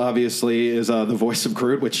Diesel, obviously, is the voice of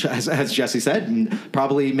Groot, which, as Jesse said,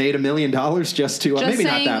 probably made $1 million just to... maybe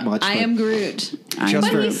not that much. I am Groot. But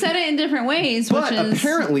he said it in different ways, but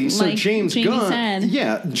apparently, so like James Gunn...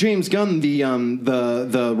 James Gunn,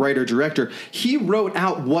 the writer-director, he wrote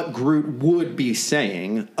out what Groot would be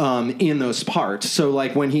saying... in those parts. So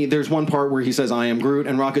like when there's one part where he says I am Groot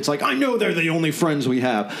and Rocket's like, I know they're the only friends we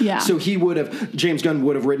have. Yeah. So James Gunn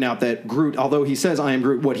would have written out that Groot, although he says I am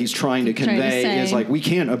Groot, what he's trying to convey is like, we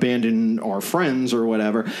can't abandon our friends or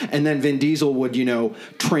whatever. And then Vin Diesel would,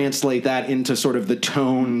 translate that into sort of the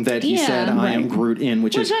tone that he said I am Groot in,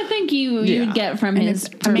 which I think you would get from his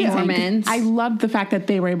performance. I loved the fact that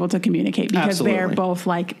they were able to communicate because they're both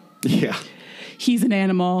like he's an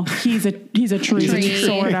animal, he's a tree,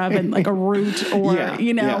 sort of, and like a root, or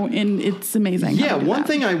and it's amazing. Yeah, one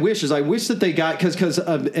thing I wish that they got because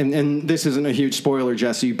and this isn't a huge spoiler,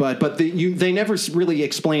 Jesse, but they never really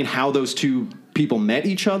explain how those two people met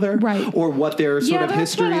each other, or what their sort of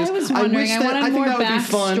history is. I was wondering. I think that would be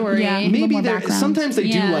fun. Yeah, maybe sometimes they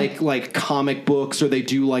do like comic books, or they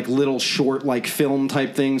do like little short like film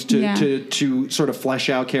type things to sort of flesh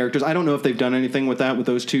out characters. I don't know if they've done anything with that with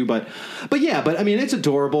those two, but I mean, it's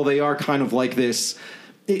adorable. They are kind of like this.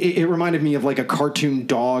 It reminded me of like a cartoon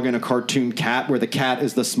dog and a cartoon cat, where the cat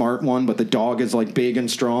is the smart one, but the dog is like big and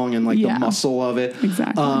strong and like the muscle of it.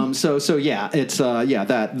 Exactly. So yeah, it's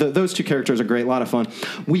those two characters are great, a lot of fun.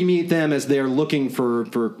 We meet them as they're looking for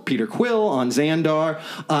Peter Quill on Xandar.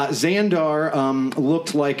 Xandar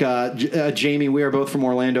looked like Jamie. We are both from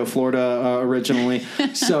Orlando, Florida, originally,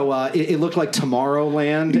 so it looked like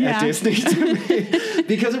Tomorrowland at Disney to me,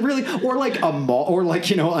 because it really, or like a mall, or like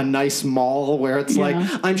a nice mall where it's like.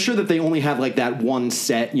 I'm sure that they only had like that one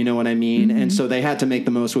set, you know what I mean? Mm-hmm. And so they had to make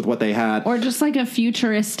the most with what they had. Or just like a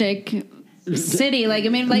futuristic city. Like, I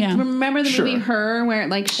mean, like, remember the movie Her, where it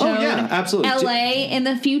like showed LA in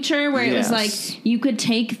the future, where it was like you could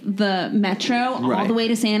take the metro all the way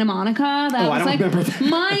to Santa Monica. That was like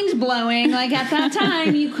mind blowing. Like at that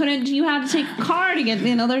time, you had to take a car to get,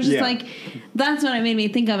 there's just like That's what it made me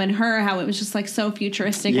think of in her, how it was just like so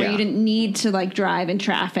futuristic where you didn't need to like drive in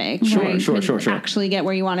traffic. Sure. Actually get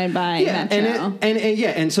where you wanted by metro.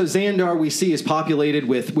 And so Xandar we see is populated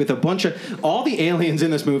with a bunch of all the aliens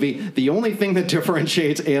in this movie. The only thing that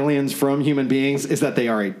differentiates aliens from human beings is that they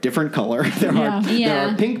are a different color. There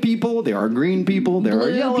are pink people, there are green people, there are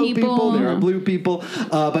yellow people, there are blue people,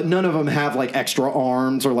 but none of them have like extra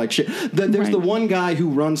arms or like shit. There's the one guy who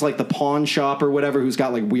runs like the pawn shop or whatever who's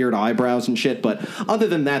got like weird eyebrows and shit, but other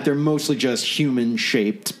than that, they're mostly just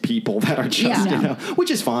human-shaped people that are just, which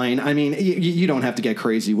is fine. I mean, you don't have to get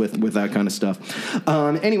crazy with that kind of stuff.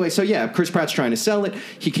 Anyway, so Chris Pratt's trying to sell it.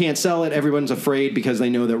 He can't sell it. Everyone's afraid because they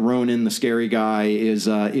know that Ronan, the scary guy, is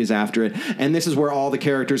after it. And this is where all the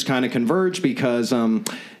characters kind of converge because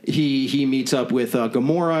he meets up with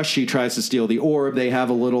Gamora. She tries to steal the orb. They have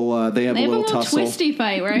a little tussle. They have a little twisty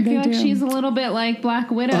fight where I feel like she's a little bit like Black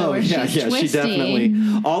Widow. She's twisty. She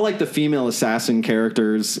definitely. All like the female assassin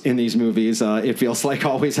characters in these movies, it feels like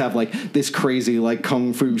always have like this crazy like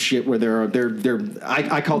kung fu shit where they're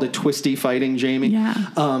I called it twisty fighting, Jamie. Yeah.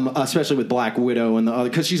 Especially with Black Widow and the other,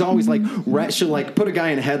 because she's always like she'll like put a guy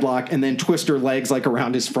in a headlock and then twist her legs like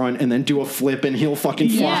around his front and then do a flip and he'll fucking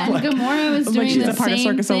flop. Yeah, like, Gamora was doing the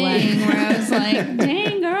same thing where I was like,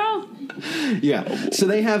 dang girl. Yeah, so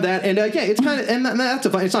they have that, and it's kind of, and that's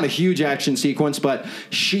it's not a huge action sequence, but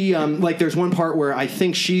she like there's one part where I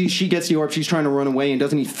think she gets the orb, she's trying to run away, and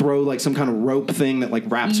doesn't he throw like some kind of rope thing that like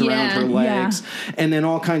wraps around her legs, and then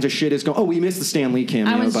all kinds of shit is going. Oh, we missed the Stan Lee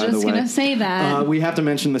cameo. I was by just the way. Gonna say that we have to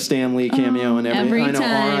mention the Stan Lee cameo and everything. I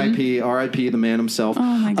know, R.I.P. the man himself. Oh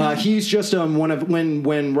my God. He's just one of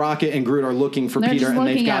when Rocket and Groot are looking for Peter, and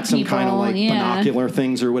they've got some kind of like binocular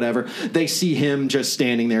things or whatever. They see him just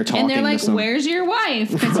standing there talking, and they're like, to some, "Where's your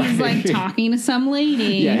wife?" Because he's like talking to some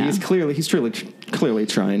lady. Yeah, he's clearly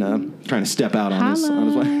trying to step out on his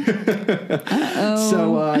wife.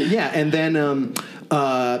 So and then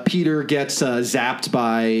Peter gets zapped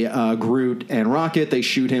by Groot and Rocket. They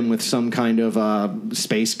shoot him with some kind of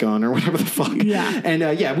space gun or whatever the fuck. Yeah. And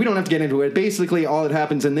we don't have to get into it. Basically, all that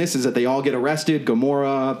happens in this is that they all get arrested.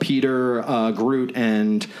 Gamora, Peter, Groot,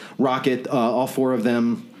 and Rocket, all four of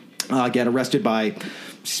them get arrested by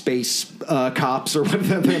space cops or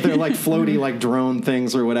whatever. They're like floaty like drone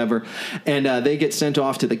things or whatever, and they get sent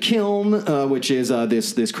off to the Kiln, which is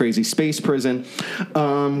this crazy space prison,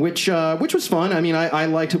 which was fun. I mean, I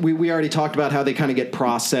liked it. We already talked about how they kind of get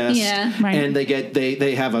processed, and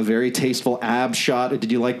they have a very tasteful ab shot.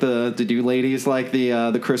 Did you ladies like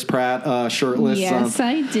the Chris Pratt shirtless? Yes,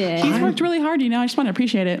 I did. He's worked really hard, I just want to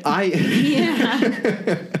appreciate it. I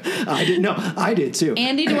did. No, I did too.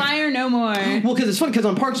 Andy Dwyer, no more. Well, because it's fun because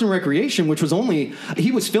on Parks and Recreation, which was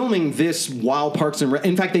he was filming this while Parks and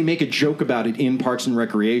in fact, they make a joke about it in Parks and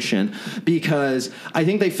Recreation because I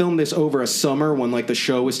think they filmed this over a summer when like the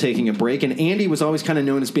show was taking a break, and Andy was always kind of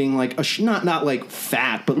known as being like not like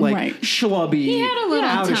fat, but like schlubby, he had a little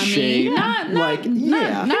out tummy. of shape, not bad.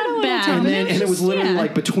 And it was literally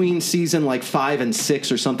like between season like 5 and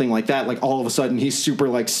 6 or something like that. Like all of a sudden he's super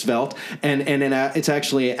like svelte, and it's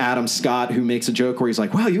actually Adam Scott who makes a joke where he's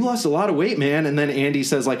like, "Wow, you lost a lot of weight, man," and then Andy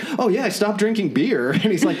says like, "Oh yeah, I stopped drinking beer," and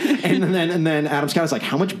he's like, and then Adam Scott is like,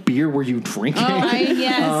 "How much beer were you drinking?" Oh,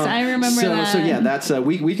 I remember that. So yeah, that's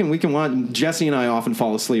we can watch. Jesse and I often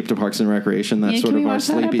fall asleep to Parks and Recreation. That's sort of our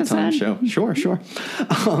sleepy time show. Sure.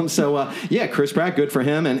 Chris Pratt, good for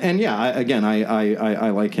him, and I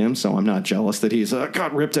like him, so I'm not jealous that he's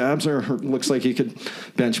got ripped abs or looks like he could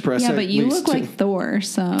bench press. Yeah, but you look like Thor,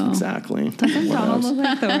 so exactly. Doesn't Donald look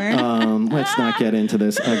like Thor? Let's not get into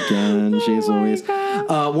this again. Jeez Louise.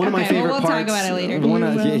 One of my favorite parts. We'll talk about it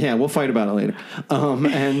later. We'll fight about it later. I'm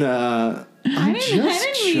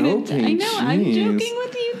joking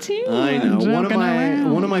with you too. I know.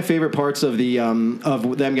 One of my favorite parts of the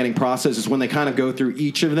of them getting processed is when they kind of go through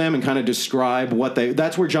each of them and kind of describe what they.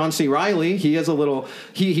 That's where John C. Reilly. He has a little.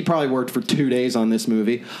 He probably worked for 2 days on this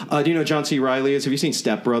movie. Do you know who John C. Reilly is? Have you seen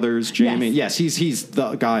Step Brothers, Jamie? Yes, he's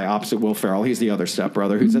the guy opposite Will Ferrell. He's the other Step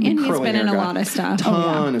Brother who's in the curly hair guy. And he's been in a lot of stuff.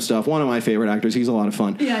 Ton of stuff. One of my favorite actors. He's a lot of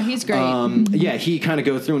fun. Yeah, he's great. He kind of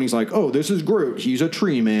goes through and he's like, "Oh, this is Groot. He's a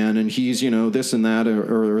tree man, and he's this and that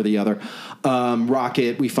or the other."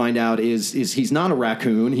 Rocket, we find out is he's not a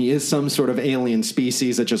raccoon. He is some sort of alien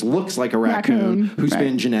species that just looks like a raccoon who's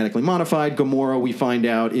been genetically modified. Gamora, we find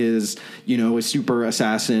out is a super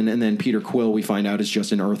assassin, and then Peter Quill, we find out is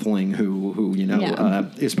just an Earthling who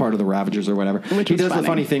is part of the Ravagers or whatever. He does the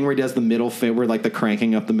funny thing where he does the middle finger, like the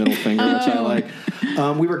cranking up the middle finger, which I like.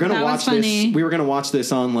 We were gonna watch this. We were gonna watch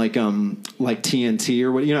this on like TNT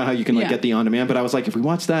or what? You know how you can get the on demand. But I was like, if we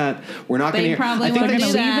watch that, we're not gonna.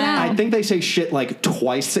 I think they say shit like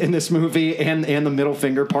twice in this movie, and the middle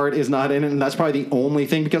finger part is not in it, and that's probably the only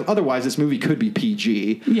thing, because otherwise this movie could be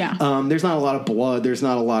PG. Yeah. There's not a lot of blood, there's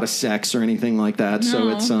not a lot of sex or anything like that, so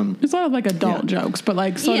it's there's a lot of like adult jokes, but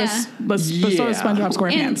like so does SpongeBob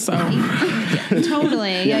SquarePants. So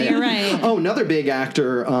totally, you're right. Oh, another big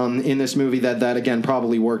actor in this movie that again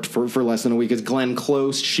probably worked for less than a week is Glenn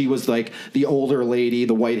Close. She was like the older lady,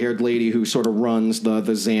 the white-haired lady who sort of runs the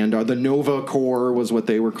Xandar. The Nova Corps was what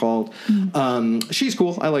they were called. She's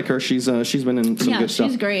cool. I like her. She's been in some good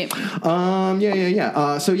stuff. She's great. So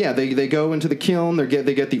they go into the kiln.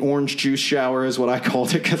 They get the orange juice shower is what I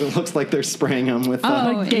called it, because it looks like they're spraying them with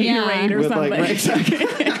like Gatorade or something. Like, exactly.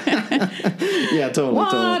 Yeah, totally.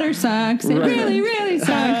 Water sucks. It really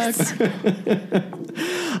sucks.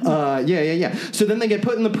 So then they get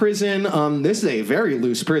put in the prison. This is a very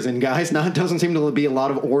loose prison, guys. Doesn't seem to be a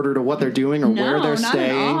lot of order to what they're doing or where they're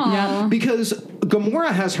staying. Yeah. Because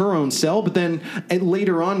Gamora has her own cell, but then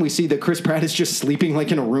later on we see that Chris Pratt is just sleeping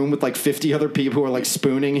like in a room with like 50 other people who are like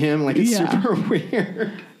spooning him. Like it's super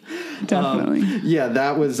weird. Definitely.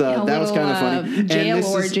 That was kind of funny. Jail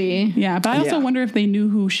orgy. But I also wonder if they knew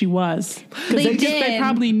who she was. They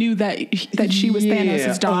probably knew that she was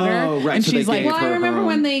Thanos' daughter. Oh, right. And so she's like, well, I remember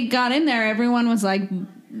when they got in there, everyone was like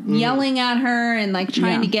yelling at her and like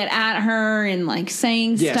trying to get at her and like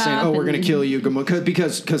saying stuff. Saying, we're going to kill you, Gamora,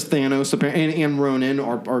 because Thanos and Ronan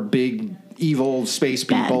are big evil space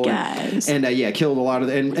people, guys. And killed a lot of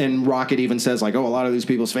and Rocket even says like, a lot of these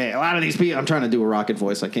people's a lot of these people. I'm trying to do a Rocket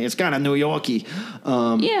voice, like it's kind of New Yorky.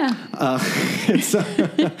 It's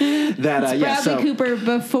Bradley Cooper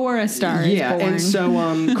before a star is born. And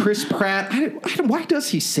so Chris Pratt, why does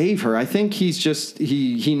he save her? I think he's just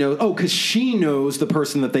he knows. Oh, because she knows the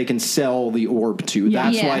person that they can sell the orb to.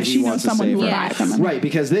 That's why he wants to save her. Right,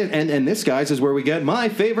 because this guys is where we get my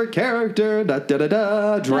favorite character.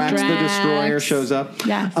 Drax the Destroyer shows up.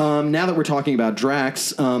 Yes. Now that we're talking about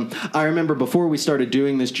Drax, I remember before we started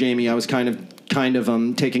doing this, Jamie, I was kind of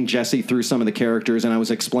taking Jesse through some of the characters, and I was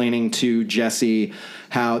explaining to Jesse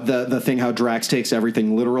how how Drax takes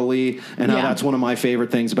everything literally, and how that's one of my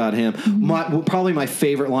favorite things about him. Probably my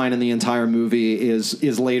favorite line in the entire movie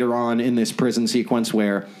is later on in this prison sequence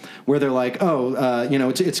where they're like,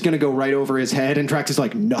 it's going to go right over his head, and Drax is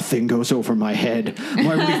like, nothing goes over my head.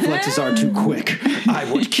 My reflexes are too quick. I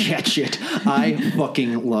would catch it. I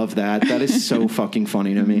fucking love that. That is so fucking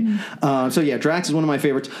funny to me. Drax is one of my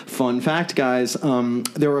favorites. Fun fact, guys,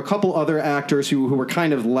 there were a couple other actors who were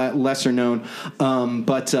kind of lesser known,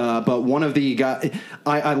 but one of the guys,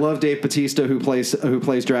 I love Dave Bautista who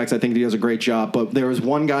plays Drax. I think he does a great job, but there was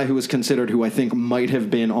one guy who was considered who I think might have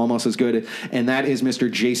been almost as good, and that is Mr.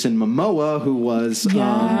 Jason Momoa, who was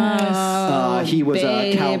he was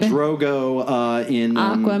Khal Drogo in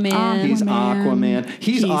Aquaman. He's Aquaman.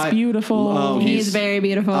 He's beautiful. Oh, he's very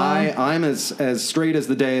beautiful. I'm as straight as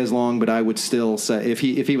the day is long, but I would still say if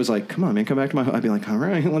he was like, come on, man, come back to my home, I'd be like, all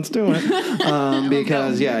right, let's do it.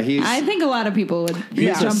 Because he's. I think a lot of people would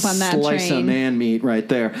jump on that slice train. Of man meat right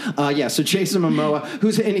there. So Jason Momoa,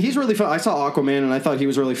 he's really fun. I saw Aquaman and I thought he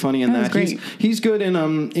was really funny in that. He's good in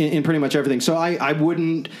pretty much everything. So I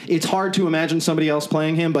wouldn't. It's hard to imagine somebody else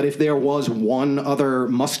playing him, but if there was one other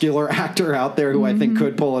muscular actor out there who I think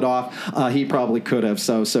could pull it off, he probably could have.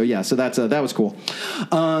 So that's that was cool.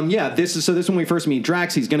 This is when we first meet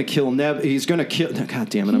Drax. He's going to kill Neb. He's going to kill. God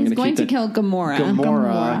damn it! He's going to kill Gamora.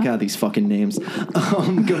 Gamora. God, these fucking names.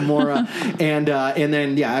 Gamora. And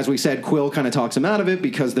then as we said, Quill kind of talks him out of it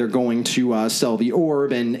because they're going to sell the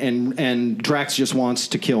orb, and Drax just wants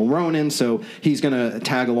to kill Ronan, so he's going to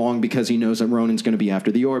tag along because he knows that Ronan's going to be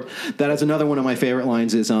after the orb. That is another one of my favorite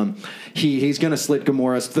lines. Is he's going to slit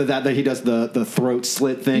Gamora's that he does the throat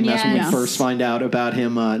slit thing. Yes. That's when we first find out about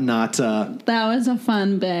him not. That was a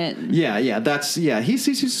fun bit. He's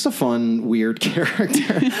just a fun weird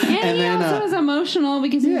character. And he also was emotional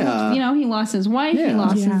because he lost his wife, he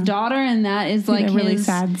lost his daughter, and that is like a really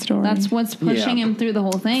sad story. That's what's pushing him through the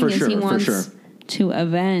whole thing. He wants to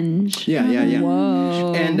avenge.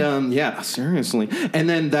 Whoa. And seriously. And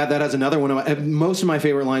then that has another one of most of my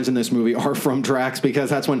favorite lines in this movie are from Drax, because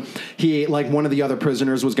that's when he, like, one of the other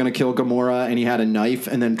prisoners was going to kill Gamora and he had a knife,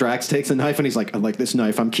 and then Drax takes a knife and he's like, I like this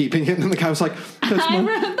knife, I'm keeping it. And the guy was like,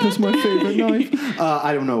 that's my favorite knife.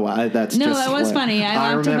 I don't know why. That was funny. I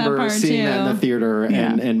laughed at that part seeing too. That in the theater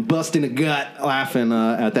and busting a gut laughing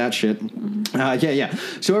at that shit. Yeah.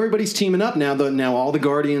 So everybody's teaming up now. Now all the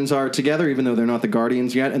Guardians are together, even though they're not the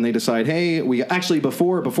Guardians yet, and they decide, hey, we actually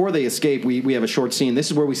before they escape, we have a short scene.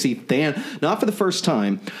 This is where we see Thanos, not for the first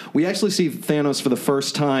time. We actually see Thanos for the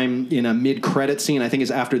first time in a mid-credit scene. I think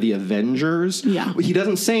is after the Avengers. Yeah. He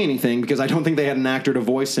doesn't say anything because I don't think they had an actor to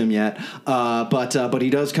voice him yet. But he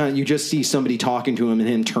does kind of. You just see somebody talking to him and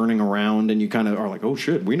him turning around, and you kind of are like, oh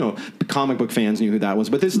shit, we know. Comic book fans knew who that was.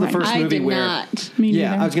 But this is the first movie where. Not.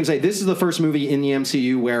 I was gonna say this is the first movie in the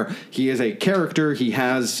MCU where he is a character. He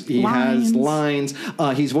has lines.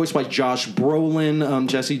 He's voiced by Josh Brolin.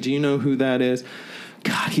 Jesse, do you know who that is?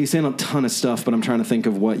 God, he's in a ton of stuff, but I'm trying to think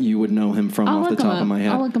of what you would know him from off the top of my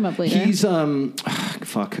head. I'll look him up later. He's I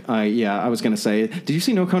was gonna say, did you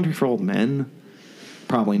see No Country for Old Men?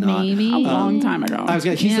 Probably not. Maybe a long time ago.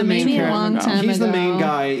 He's the main character. He's the main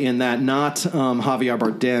guy in that. Not Javier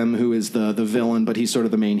Bardem, who is the villain, but he's sort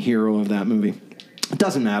of the main hero of that movie. It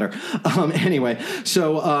doesn't matter. Anyway,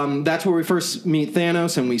 so that's where we first meet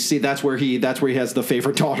Thanos, and we see that's where he has the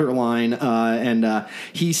favorite daughter line, and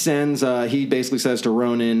he basically says to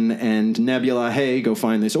Ronan and Nebula, "Hey, go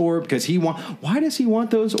find this orb," because why does he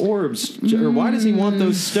want those orbs, or why does he want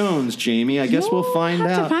those stones, Jamie? I guess we'll find out.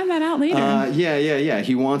 Have to find that out later. Yeah.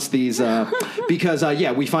 He wants these because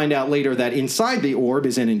we find out later that inside the orb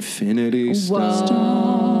is an Infinity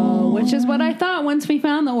Stone. Which is what I thought once we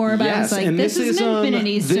found the orb. Yes, I was like, this is an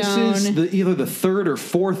Infinity Stone. This is either the third or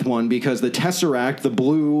fourth one, because the Tesseract, the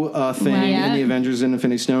blue thing in the Avengers is an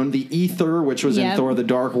Infinity Stone. The Ether, which was in Thor the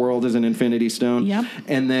Dark World, is an Infinity Stone. Yep.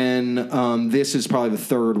 And then this is probably the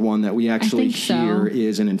third one that we actually hear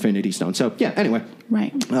is an Infinity Stone. So, anyway.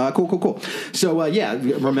 Right. Cool. So,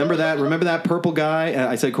 remember that purple guy?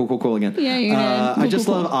 I said cool again. Yeah, you did. I just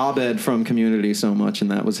love Abed from Community so much, and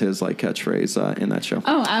that was his catchphrase in that show.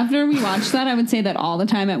 Oh, after we watched that, I would say that all the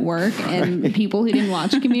time at work, and people who didn't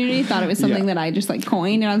watch Community thought it was something that I just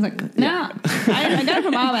coined, and I was like, no, I got it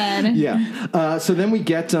from Abed. Yeah. So then we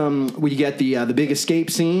get the big escape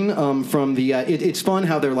scene from the. It's fun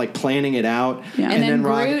how they're planning it out, and then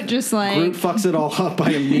Groot Groot fucks it all up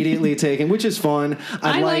by immediately taking, which is fun.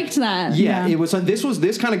 I liked that. Yeah, it was.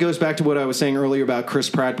 This kind of goes back to what I was saying earlier about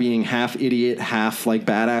Chris Pratt being half idiot, half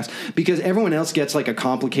badass, because everyone else gets a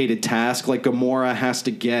complicated task. Like Gamora has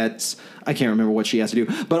to get. I can't remember what she has to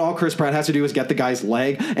do, but all Chris Pratt has to do is get the guy's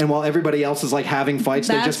leg, and while everybody else is having fights,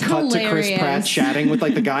 they just cut to Chris Pratt chatting with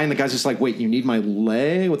the guy, and the guy's just wait, you need my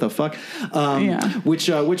leg? What the fuck? Which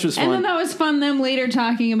was fun. And then that was fun, them later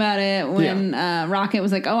talking about it when Rocket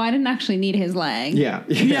was oh, I didn't actually need his leg. Yeah,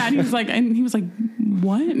 and he was like,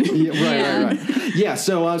 what? Right. Yeah,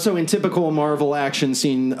 so in typical Marvel action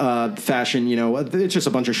scene fashion, it's just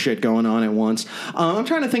a bunch of shit going on at once. I'm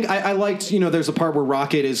trying to think. I liked, there's a part where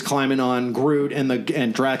Rocket is climbing on Groot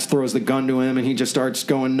and Drax throws the gun to him, and he just starts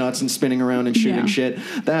going nuts and spinning around and shooting shit.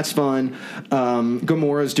 That's fun.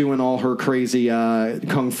 Gamora's doing all her crazy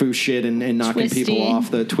kung fu shit and knocking people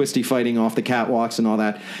off, the twisty fighting off the catwalks and all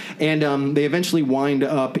that. And they eventually wind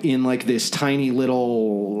up in this tiny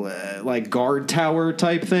little guard tower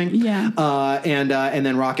type thing. Yeah. And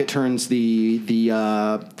then Rocket turns the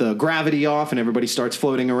gravity off, and everybody starts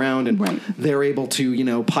floating around, and they're able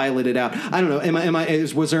to pilot it out. I don't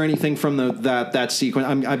know. Was there anything from that sequence?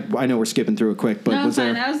 I know we're skipping through it quick, but was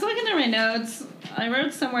there? I was looking through my notes. I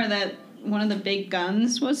wrote somewhere that one of the big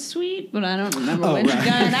guns was sweet, but I don't remember which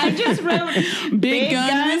gun. I just wrote big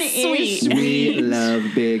gun is sweet. We love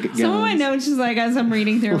big guns. Some of my notes is as I'm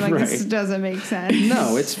reading through, I'm this doesn't make sense.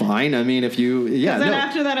 No, it's fine. I mean, if you, then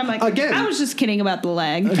after that, I'm again, I was just kidding about the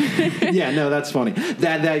leg. No, that's funny.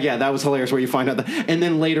 That was hilarious where you find out that, and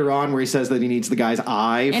then later on where he says that he needs the guy's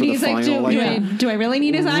eye for the final. Do I really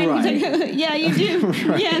need his eye? Right. He's yeah, you do.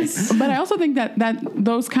 Yes. But I also think that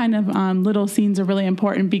those kind of little scenes are really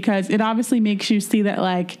important, because it obviously makes you see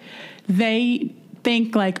that they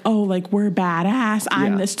think we're badass.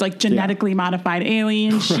 I'm this genetically modified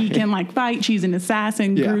alien. She can fight. She's an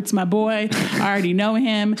assassin. Groot's my boy. I already know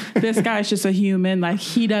him. This guy's just a human.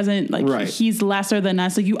 He doesn't he's lesser than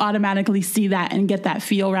us. So you automatically see that and get that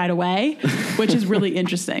feel right away, which is really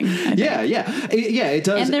interesting. It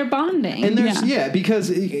does. And they're bonding. And there's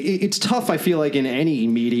because it's tough. I feel in any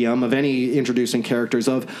medium of any introducing characters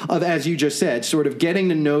of as you just said, sort of getting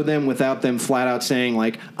to know them without them flat out saying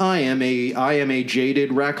I am a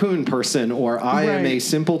jaded raccoon person, or I am a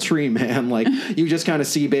simple tree man. You just kind of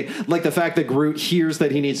see the fact that Groot hears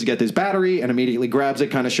that he needs to get this battery and immediately grabs it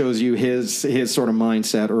kind of shows you his sort of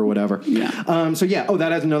mindset or whatever.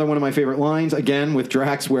 That has another one of my favorite lines again with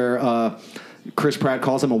Drax where Chris Pratt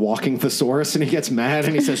calls him a walking thesaurus, and he gets mad,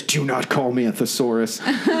 and he says, "Do not call me a thesaurus."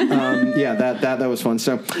 That was fun.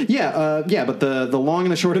 So but the long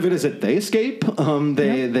and the short of it is that they escape.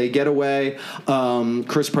 They get away.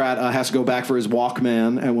 Chris Pratt has to go back for his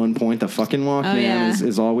Walkman at one point. The fucking Walkman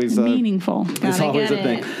is always meaningful. It's always a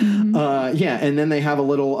thing. Mm-hmm. And then they have a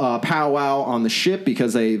little powwow on the ship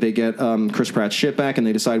because they get Chris Pratt's ship back, and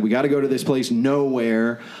they decide we got to go to this place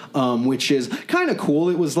Nowhere, which is kind of cool.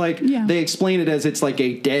 It was like they explain it as it's like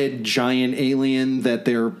a dead giant alien that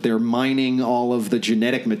they're mining all of the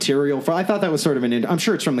genetic material for. I thought that was sort of I'm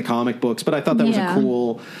sure it's from the comic books, but I thought that was a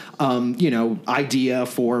cool idea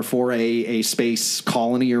for a space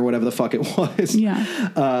colony or whatever the fuck it was.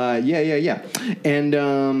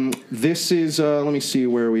 And this is let me see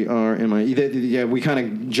where we are. We kind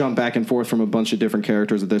of jump back and forth from a bunch of different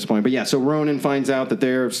characters at this point, but so Ronan finds out that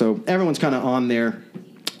everyone's kind of on their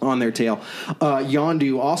tail.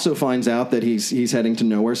 Yondu also finds out that he's heading to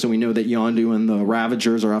Nowhere, so we know that Yondu and the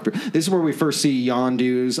Ravagers are after. This is where we first see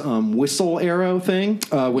Yondu's whistle arrow thing,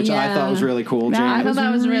 which I thought was really cool. I thought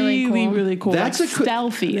that was really cool. That's like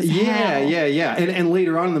stealthy as hell. Yeah. And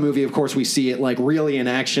later on in the movie, of course, we see it like really in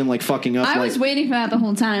action, like fucking up. I was waiting for that the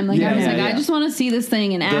whole time. I just want to see this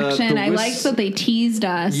thing in action. I liked that they teased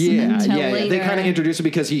us until later. They kind of introduce it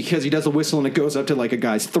because he does a whistle and it goes up to like a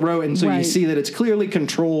guy's throat, and so you see that it's clearly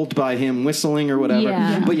controlled by him whistling or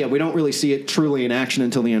whatever. But we don't really see it truly in action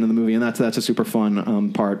until the end of the movie, and that's a super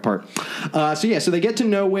fun part. So they get to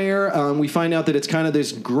Nowhere. We find out that it's kind of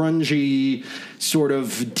this grungy, sort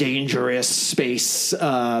of dangerous space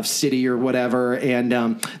city or whatever,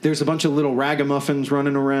 and there's a bunch of little ragamuffins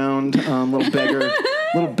running around,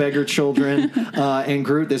 little beggar children, and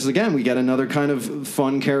Groot. This is, again, we get another kind of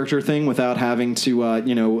fun character thing without having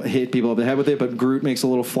to hit people over the head with it, but Groot makes a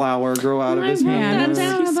little flower grow out of his hand.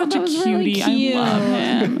 He's such a cutie. I love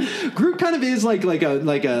him. Groot kind of is like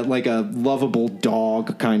a lovable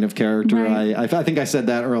dog kind of character. Right. I think I said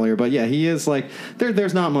that earlier, but he is like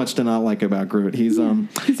there's not much to not like about Groot. He's a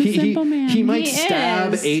simple man. He might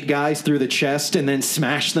stab 8 guys through the chest and then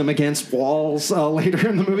smash them against walls later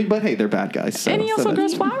in the movie, but hey, they're bad guys. So, and he also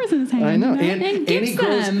grows flowers in his hand. I know. And he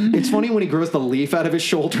grows them. It's funny when he grows the leaf out of his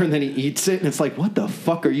shoulder and then he eats it, and it's like, what the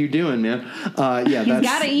fuck are you doing, man? He's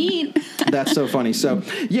gotta eat. That's so funny. So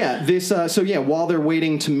while they're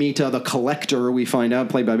waiting to meet the Collector, we find out,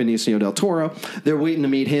 played by Benicio del Toro, they're waiting to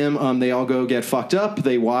meet him. They all go get fucked up.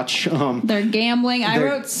 They watch. They're gambling. I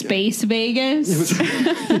wrote Space Vegas.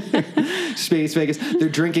 Space Vegas. They're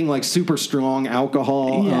drinking like super strong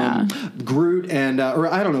alcohol. Yeah. Groot or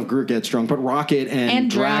I don't know if Groot gets drunk, but Rocket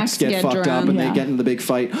and Drax get fucked up, and they get in the big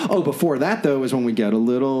fight. Oh, before that though is when we get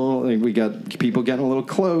we got people getting a little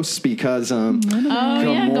close because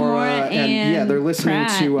Gamora and they're listening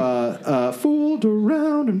Pratt. to Fooled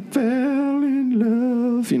Around and Fell in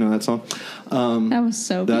Love. You know that song? That was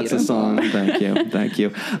so beautiful. That's a song. Thank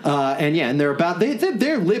you. And they're about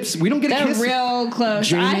their lips. We don't get a kiss. They're real close.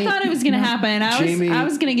 Jamie, I thought it was going to happen. I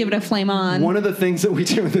was going to give it a flame on. One of the things that we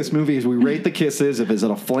do in this movie is we rate the kisses if is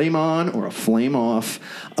it a flame on or a flame off.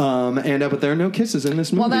 But there are no kisses in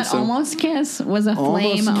this movie. Well, that almost kiss was a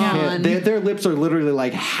flame on. Their lips are literally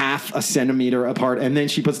like half a centimeter apart, and then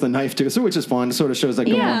she puts the knife to it, so which is fun. It sort of shows that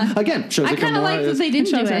Gamora. Again, shows that Gamora. I kind of like that they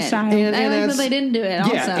didn't do it. I like that they didn't do it.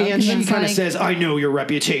 Yeah, and she kind of says, "I know your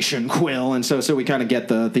reputation, Quill," and so we kind of get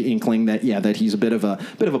the inkling that that he's a bit of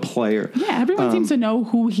a player. Yeah, everyone seems to know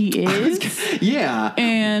who he is. Yeah,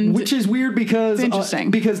 and which is weird because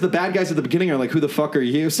the bad guys at the beginning are like, "Who the fuck are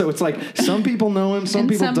you?" So it's like some people know him, some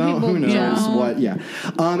people don't. Who knows what? Yeah,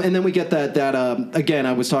 and then we get that again.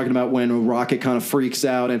 I was talking about when Rocket kind of freaks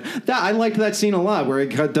out, and I liked that scene a lot, where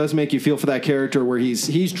it does make you feel for that character, where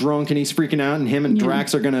he's drunk and he's freaking out, and him and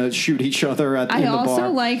Drax are gonna shoot each other in the bar. I also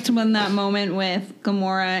liked when that moment with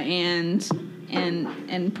Gamora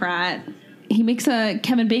and Pratt. He makes a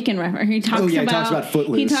Kevin Bacon reference. He talks about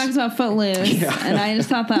Footloose. He talks about Footloose, and I just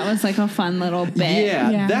thought that was like a fun little bit.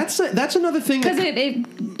 Yeah. That's another thing because it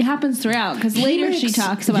happens throughout. Because later she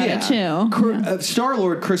talks about it too.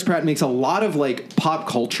 Star-Lord Chris Pratt makes a lot of like pop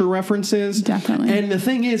culture references. Definitely. And the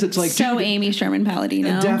thing is, it's like Amy Sherman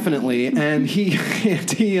Palladino. Definitely, and he.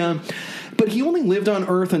 But he only lived on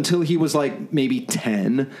Earth until he was like maybe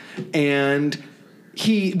 10, and.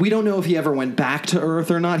 We don't know if he ever went back to Earth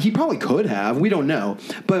or not. He probably could have. We don't know.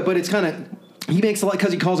 But it's kind of He makes a lot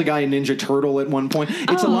because he calls a guy a Ninja Turtle at one point.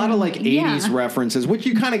 It's a lot of like 80s references, which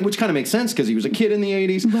kind of makes sense because he was a kid in the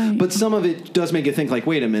 80s. Right. But some of it does make you think like,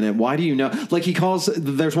 wait a minute, why do you know? Like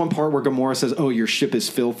there's one part where Gamora says, "Oh, your ship is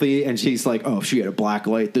filthy," and she's like, "Oh, if she had a black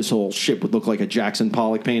light, this whole ship would look like a Jackson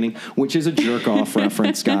Pollock painting," which is a jerk off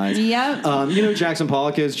reference, guys. Yep. You know who Jackson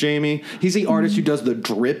Pollock is, Jamie? He's the artist who does the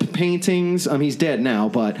drip paintings. He's dead now,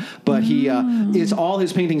 but he is all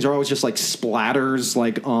his paintings are always just like splatters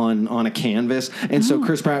like on a canvas. And so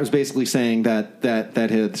Chris Pratt was basically saying that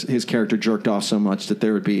his character jerked off so much that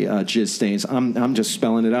there would be jizz stains. I'm just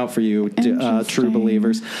spelling it out for you, true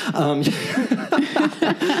believers.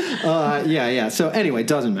 Yeah. So anyway,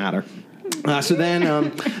 doesn't matter. So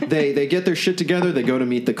then they get their shit together. They go to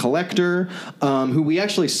meet the Collector, who we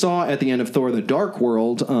actually saw at the end of Thor: The Dark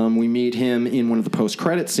World. We meet him in one of the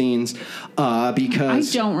post-credit scenes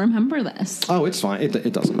because... I don't remember this. Oh, it's fine.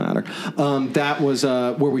 It doesn't matter. That was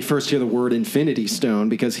where we first hear the word Infinity Stone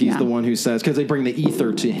because he's the one who says... Because they bring the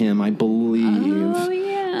ether to him, I believe. Oh,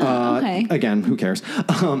 yeah. Okay. Again, who cares?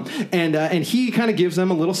 And he kind of gives them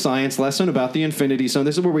a little science lesson about the Infinity Stone.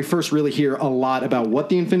 This is where we first really hear a lot about what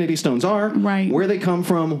the Infinity Stones are, where they come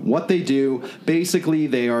from, what they do. Basically,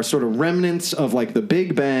 they are sort of remnants of like the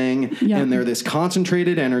Big Bang, and they're this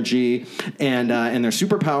concentrated energy, and they're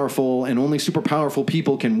super powerful, and only super powerful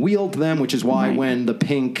people can wield them, which is why when the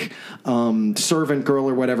pink servant girl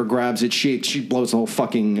or whatever grabs it, she blows the whole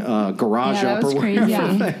fucking garage up or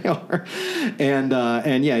wherever they are.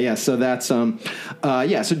 And yeah. So that's so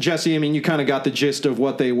Jesse, I mean, you kind of got the gist of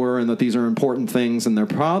what they were and that these are important things, and they're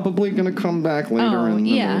probably going to come back later in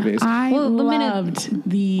the movies. I loved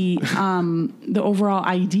the overall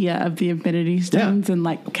idea of the Infinity Stones and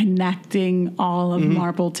like connecting all of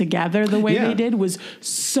Marvel together. The way they did was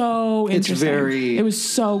so interesting. It was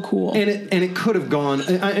so cool, and it could have gone.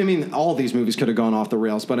 I mean, all these movies could have gone off the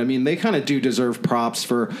rails, but I mean, they kind of do deserve props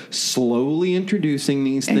for slowly introducing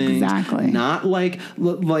these things. Exactly. Not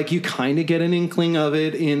like you kind of get an inkling of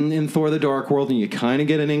it in Thor: The Dark World, and you kind of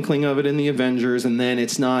get an inkling of it in the Avengers, and then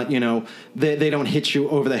it's not, they don't hit you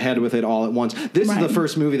over the head with it all at once. This is the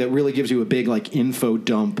first movie that really gives you a big like info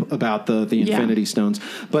dump about the Infinity Stones.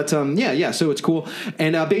 But so it's cool.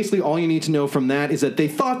 And basically all you need to know from that is that they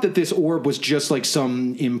thought that this orb was just like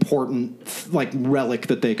some important like relic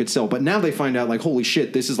that they could sell, but now they find out like, holy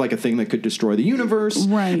shit, this is like a thing that could destroy the universe.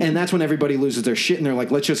 Right. And that's when everybody loses their shit and they're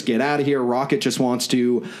like, let's just get out of here. Rocket just wants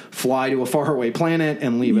to fly to a faraway planet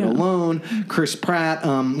and leave it alone. Chris Pratt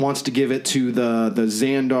wants to give it to the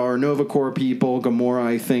Xandar Nova Corps people. Gamora,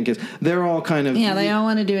 I think, they're all kind of... Yeah, they all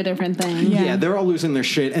want to do a different thing. Yeah, they're all losing their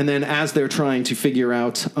shit. And then as they're trying to figure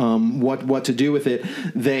out what to do with it,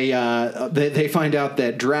 they find out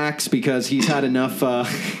that Drax, because he's had enough...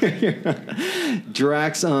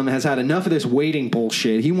 Drax has had enough of this waiting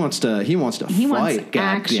bullshit. He wants to fight.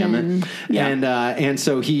 God damn it. Yeah. And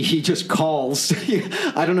so he just calls.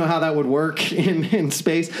 I don't know how that would work in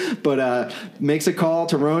space, but makes a call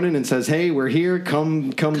to Ronan and says, "Hey, we're here.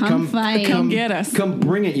 Come fight. Come get us. Come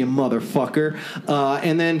bring it, you motherfucker."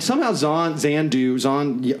 And then somehow Yondu,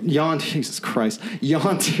 Jesus Christ,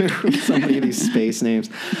 Yondu, so many of these space names.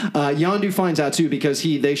 Yondu finds out too because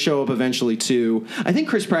they show up eventually too. I think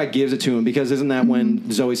Chris Pratt gives it to him because isn't that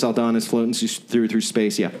when Zoe Saldana is floating through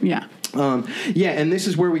space? Yeah. And this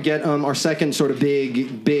is where we get our second sort of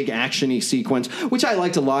big action-y sequence, which I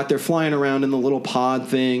liked a lot. They're flying around in the little pod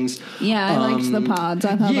things. Yeah, I liked the pods.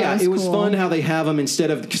 I thought that was it was cool. fun how they have them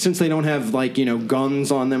since they don't have like,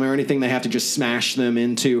 guns on them or anything, they have to just smash them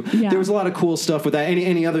into. Yeah. There was a lot of cool stuff with that.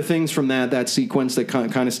 Any other things from that sequence that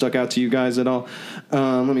kind of stuck out to you guys at all?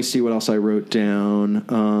 Let me see what else I wrote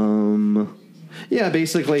down. Yeah,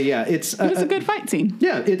 basically, it was a good fight scene.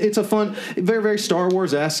 Yeah, it's a fun, very, very Star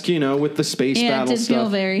Wars-esque, with the space battle stuff. Yeah, it did feel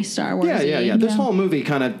very Star Wars-y. Yeah. This whole movie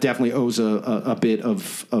kind of definitely owes a bit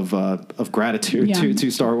of gratitude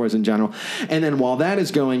to Star Wars in general. And then while that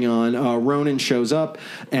is going on, Ronan shows up,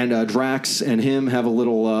 and Drax and him have a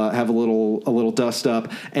little dust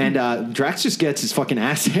up, and Drax just gets his fucking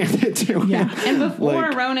ass handed to him. Yeah. And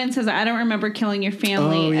before Ronan says, "I don't remember killing your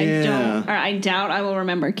family. I doubt I will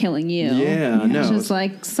remember killing you." Yeah. No. It's just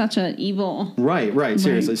like such an evil. Right.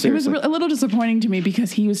 Seriously. It was a little disappointing to me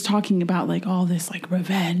because he was talking about like all this like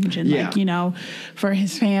revenge and like, for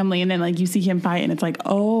his family. And then like you see him fight and it's like,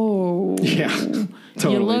 oh. Yeah.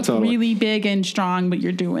 Totally, you look really big and strong, but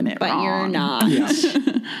you're doing it wrong. But you're not.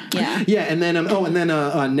 Yeah. Yeah. And then,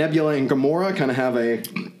 Nebula and Gamora kind of have a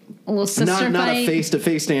little sister fight. Not a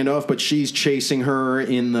face-to-face standoff, but she's chasing her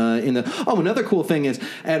in the. Oh, another cool thing is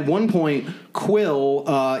at one point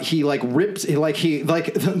Quill he like rips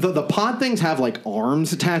the pod things have like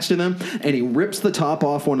arms attached to them, and he rips the top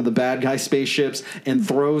off one of the bad guy spaceships and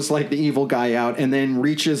throws like the evil guy out, and then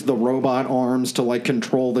reaches the robot arms to like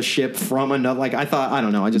control the ship from another. Like I thought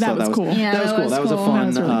that was cool. Yeah, that was cool. That was a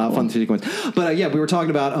fun fun sequence. But we were talking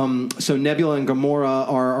about so Nebula and Gamora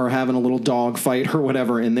are having a little dog fight or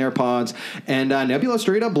whatever in their pods, and Nebula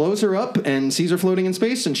straight up blows her up and sees her floating in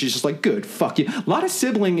space, and she's just like, good, fuck you. A lot of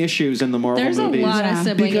sibling issues in the Marvel movies. There's a lot of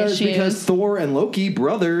sibling issues. Because Thor and Loki,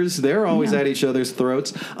 brothers, they're always at each other's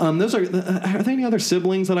throats. Those are there any other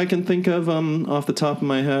siblings that I can think of off the top of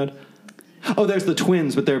my head? Oh, there's the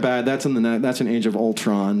twins, but they're bad. That's in Age of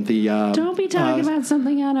Ultron. Don't be talking about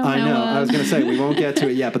something I don't know. I know. I was going to say we won't get to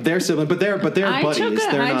it yet, but they're siblings. But they're buddies.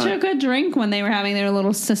 I took a drink when they were having their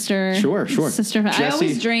little sister. Sure. Sister. I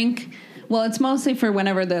always drink. Well, it's mostly for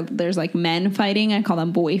whenever there's like men fighting. I call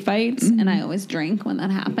them boy fights, and I always drink when that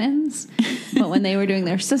happens. But when they were doing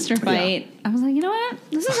their sister fight, I was like, you know what?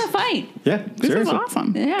 This is a fight. Yeah, this is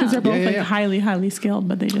awesome. Yeah, because they're both highly, highly skilled,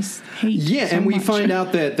 but they just hate. Yeah, so and we much. find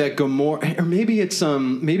out that Gamora, or maybe it's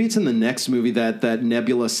in the next movie that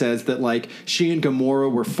Nebula says that like she and Gamora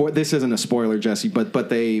were this isn't a spoiler, Jesse, but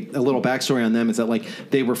a little backstory on them is that like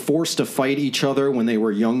they were forced to fight each other when they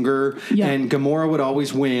were younger, and Gamora would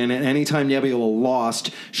always win, and anytime Nebula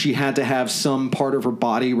lost, she had to have some part of her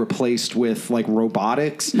body replaced with like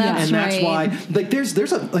robotics, that's why like there's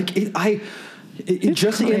a like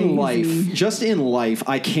just in life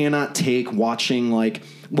I cannot take watching like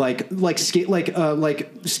skateboarding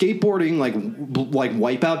like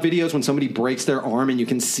wipeout videos when somebody breaks their arm and you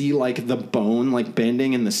can see like the bone like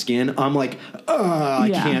bending in the skin. I'm like,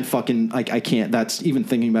 I can't. That's even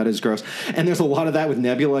thinking about it is gross. And there's a lot of that with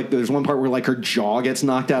Nebula. Like there's one part where like her jaw gets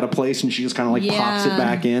knocked out of place and she just kind of like pops it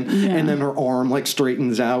back in, and then her arm like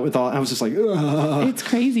straightens out with all. I was just like, ugh. It's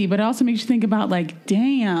crazy, but it also makes you think about like,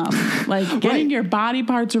 damn, like getting your body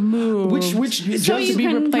parts removed, which so you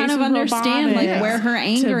can kind of understand like where her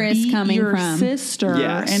anger is coming your from. Sister,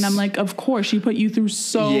 and I'm like, of course, she put you through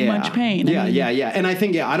so much pain. Yeah. And I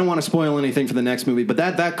think I don't want to spoil anything for the next movie, but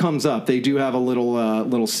that comes up. They do have a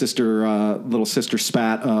little sister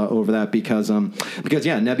spat over that because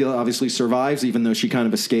Nebula obviously survives even though she kind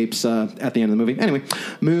of escapes at the end of the movie. Anyway,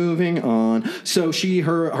 moving on. So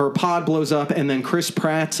her pod blows up, and then Chris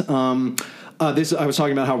Pratt. I was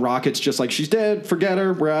talking about how Rocket's just like, she's dead, forget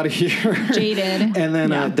her, we're out of here. Jaded. And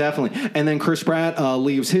then definitely. And then Chris Pratt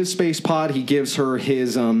leaves his space pod. He gives her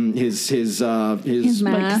his mask,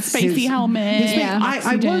 spacey helmet.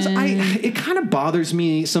 It kind of bothers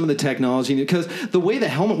me, some of the technology, because the way the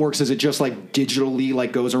helmet works is it just like digitally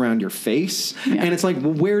like goes around your face, and it's like,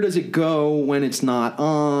 well, where does it go when it's not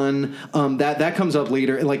on? That comes up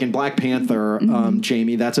later, like in Black Panther.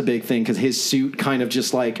 Jamie, that's a big thing because his suit kind of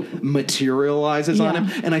just like materializes on him,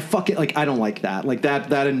 and I don't like that. Like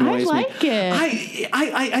that annoys me. I like it.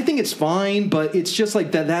 I think it's fine, but it's just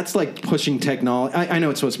like that's like pushing technology. I know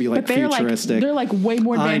it's supposed to be like futuristic. They're like way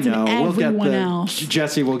more advanced than everyone else.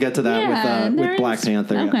 Jesse, we'll get to that with Black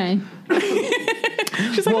Panther. Okay.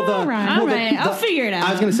 She's like, all right, I'll figure it out.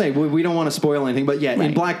 I was going to say, we don't want to spoil anything, but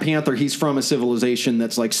in Black Panther, he's from a civilization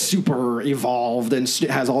that's like super evolved and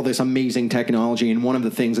has all this amazing technology, and one of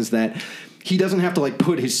the things is that he doesn't have to like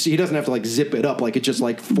zip it up, like it just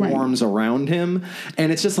like forms around him,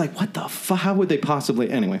 and it's just like, what the fuck? How would they possibly?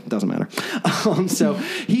 Anyway, it doesn't matter. So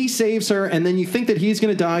he saves her, and then you think that he's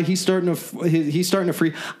going to die. He's starting to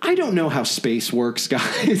free. I don't know how space works,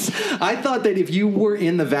 guys. I thought that if you were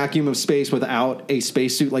in the vacuum of space without a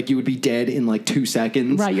spacesuit, like you would be dead in like 2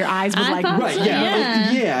 seconds. Right, your eyes would disappear.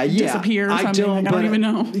 Or something. I don't even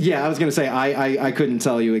know. Yeah, I was going to say I couldn't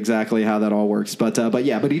tell you exactly how that all works, but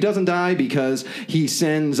he doesn't die because he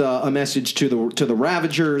sends a message to the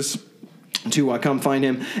Ravagers to come find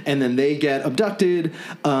him, and then they get abducted,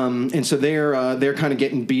 and so they're kind of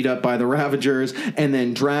getting beat up by the Ravagers, and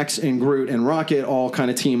then Drax and Groot and Rocket all kind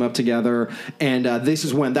of team up together, and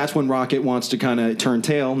that's when Rocket wants to kind of turn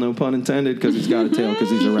tail, no pun intended, because he's got a tail because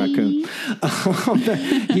he's a raccoon.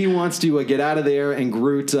 He wants to get out of there, and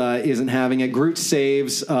Groot isn't having it. Groot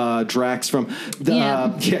saves Drax from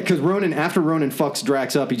because after Ronan fucks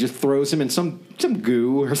Drax up, he just throws him in some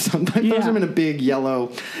goo or something. Throws him in a big yellow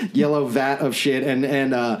vat of shit, and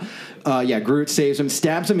Groot saves him,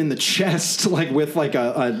 stabs him in the chest like with like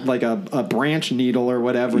a branch needle or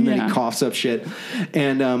whatever, and then he coughs up shit.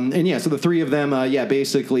 And so the three of them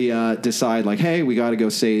basically decide like, hey, we got to go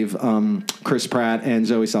save Chris Pratt and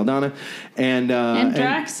Zoe Saldana. And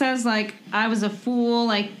Drax says like, I was a fool,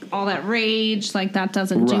 like all that rage, like that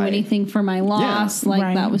doesn't do anything for my loss.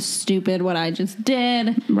 Like that was stupid what I just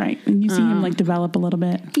did. Right. And you see him like develop a little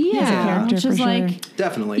bit. Yeah. As a character, which is like,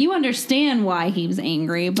 definitely. You understand why he was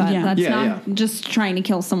angry, but that's not just trying to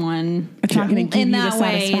kill someone. It's not going to give you the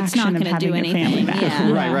satisfaction of having your family back.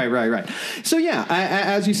 Right. So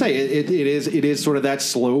as you say, it is sort of that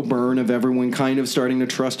slow burn of everyone kind of starting to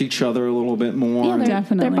trust each other a little bit more. Yeah,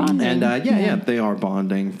 definitely. They're bonding. And they are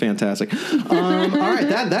bonding. Fantastic. All right,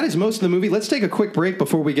 that is most of the movie. Let's take a quick break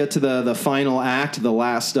before we get to the final act, the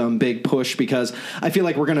last big push, because I feel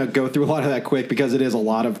like we're going to go through a lot of that quick because it is a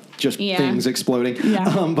lot of just things exploding. Yeah.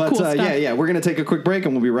 But cool we're going to take a quick break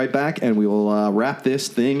and we'll be right back and we will wrap this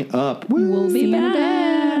thing up. We'll be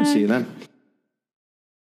back. See you then.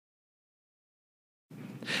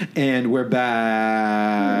 And we're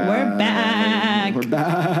back.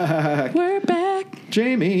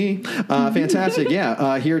 Jamie. Fantastic.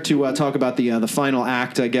 Here to talk about the final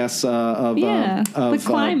act, I guess, of the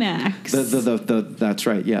climax. That's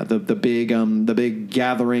right. Yeah. The big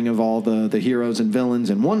gathering of all the heroes and villains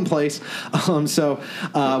in one place. So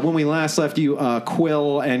when we last left you,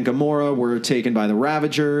 Quill and Gamora were taken by the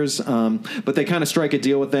Ravagers, but they kind of strike a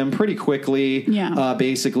deal with them pretty quickly. Yeah.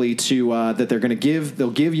 Basically to that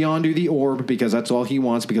they'll give Yondu the orb because that's all he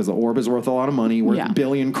wants, because the orb is worth a lot of money, worth $1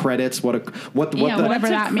 billion credits. Whatever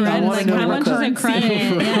that means. Like how much is a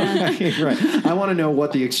credit? Right. I want to know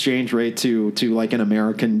what the exchange rate to like an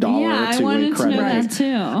American dollar to a credit. I wanted to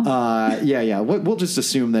know that too. We'll just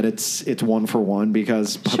assume that it's 1 for 1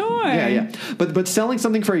 because But selling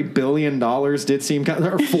something for $1 billion did seem kind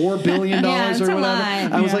of, or $4 billion or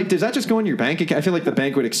whatever. I was like, does that just go in your bank account? I feel like the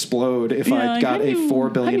bank would explode if I got a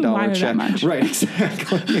 $4 billion check. Right,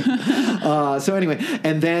 exactly. So anyway,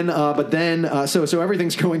 and then so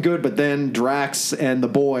everything's going good, but then Drax and the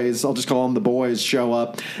boys, I'll just call them the boys, show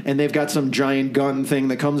up, and they've got some giant gun thing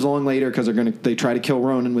that comes along later because they try to kill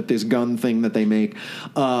Ronan with this gun thing that they make,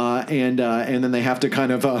 and then they have to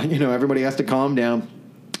kind of everybody has to calm down.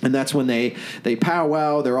 And that's when they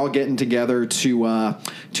powwow. They're all getting together to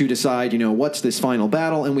decide, what's this final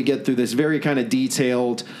battle. And we get through this very kind of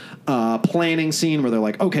detailed planning scene where they're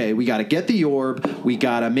like, okay, we got to get the orb. We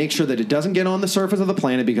got to make sure that it doesn't get on the surface of the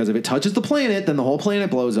planet, because if it touches the planet, then the whole planet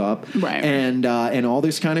blows up. Right. And all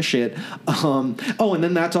this kind of shit. And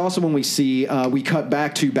then that's also when we see we cut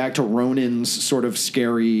back to Ronan's sort of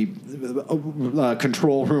scary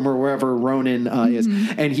control room or wherever Ronan is,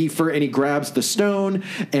 and he grabs the stone,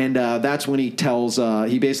 and that's when he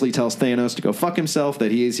basically tells Thanos to go fuck himself,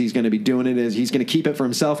 that he's going to be doing it as he's going to keep it for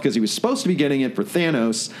himself because he was supposed to be getting it for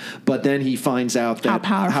Thanos, but then he finds out that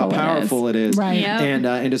how powerful it is, right? Yep.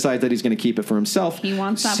 And decides that he's going to keep it for himself. He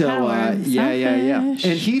wants that power. And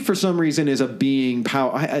he for some reason is a being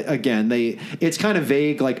power. Again, it's kind of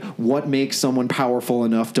vague, like what makes someone powerful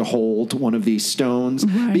enough to hold one of these stones,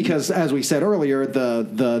 right. Because as we said earlier,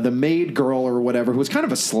 the maid girl or whatever, who was kind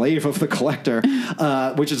of a slave of the Collector,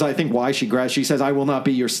 which is I think why she says, "I will not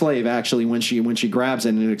be your slave." Actually, when she grabs it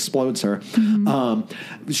and it explodes her,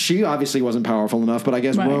 she obviously wasn't powerful enough. But I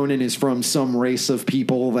guess Ronan is from some race of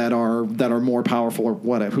people that are more powerful or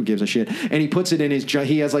whatever. Who gives a shit? And he puts it in his.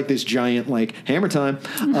 He has like this giant like hammer time.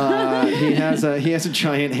 He has a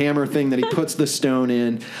giant hammer thing that he puts the stone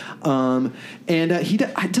in,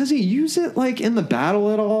 does he use it like in the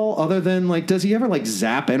battle at all? Other than like, does he ever like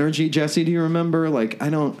zap energy? Jesse, do you remember? Like, I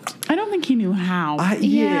don't think he knew how.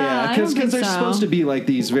 Because there's supposed to be like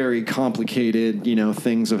these very complicated,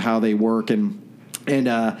 things of how they work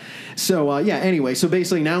anyway, so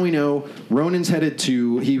basically now we know Ronan's headed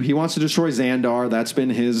to, he wants to destroy Xandar. That's been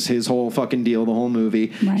his whole fucking deal, the whole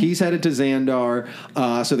movie. Right. He's headed to Xandar.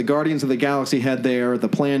 So the Guardians of the Galaxy head there. The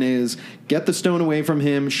plan is get the stone away from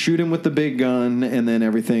him, shoot him with the big gun, and then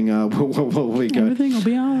everything will be good. Everything will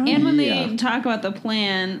be all right. And when they talk about the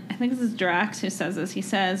plan, I think this is Drax who says this. He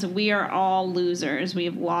says, "We are all losers.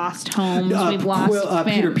 We've lost homes. We've lost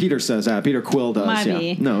Peter says that. Peter Quill does. Might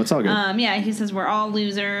be. No, it's all good. He says we're all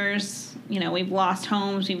losers. we've lost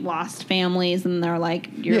homes, we've lost families, and they're like,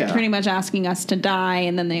 you're pretty much asking us to die,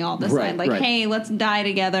 and then they all decide, hey, let's die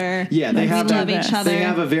together. Yeah, they love each other. They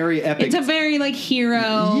have a very epic... It's a very,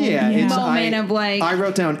 hero moment of, like... I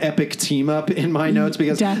wrote down epic team-up in my notes,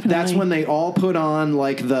 because that's when they all put on,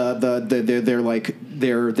 like,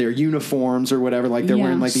 their uniforms or whatever, like they're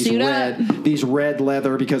wearing like these red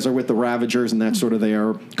leather because they're with the Ravagers, and that's sort of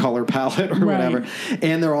their color palette or whatever,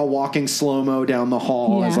 and they're all walking slow-mo down the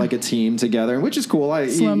hall as like a team together, which is cool.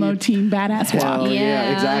 Slow-mo team badass walk.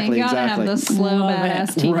 Exactly. You gotta have the slow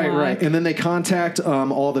badass team walk. Right. And then they contact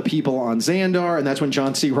all the people on Xandar, and that's when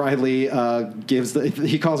John C. Reilly gives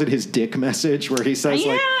he calls it his dick message, where he says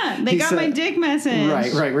they got my dick message.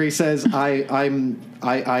 Right, where he says I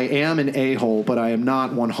am an a-hole, but I am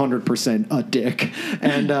not 100% a dick,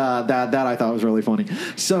 and that I thought was really funny.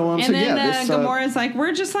 So Gamora's like,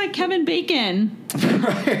 we're just like Kevin Bacon,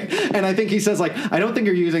 right? And I think he says like, I don't think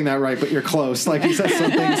you're using that right, but you're close. Like he says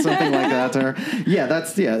something like that to her. Yeah,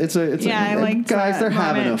 I like guys. They're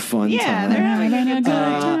having a fun time. Yeah, they're having a good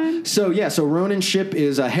time. So Ronan's ship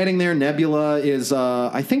is heading there. Nebula is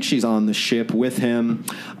I think she's on the ship with him,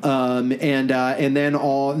 and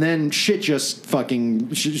then shit just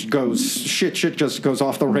fucking shit just goes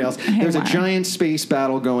off the rails. There's a giant space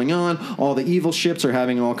battle going on. All the evil ships are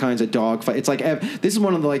having all kinds of dogfight. It's like this is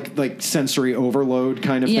one of the like sensory overload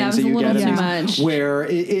kind of things that you get in these, where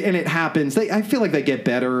it happens. I feel like they get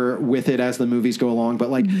better with it as the movies go along, but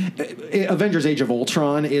like Avengers: Age of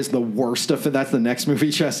Ultron is the worst of it. That's the next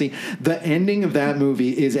movie, Jesse. The ending of that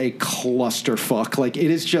movie is a clusterfuck. Like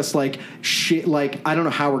it is just like shit. Like I don't know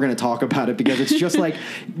how we're going to talk about it, because it's just like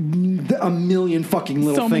a million fucking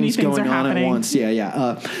little things going on at once.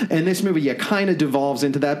 And this movie kind of devolves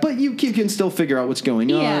into that, but you can still figure out what's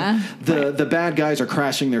going on. The bad guys are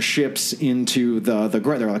crashing their ships into they're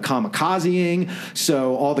like kamikazeing,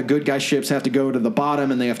 so all the good guy ships have to go to the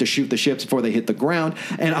bottom, and they have to shoot the ships before they hit the ground.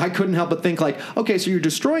 And I couldn't help but think like, okay, so you're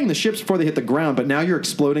destroying the ships before they hit the ground, but now you're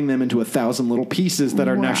exploding them into 1,000 little pieces that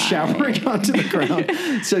are now showering onto the ground.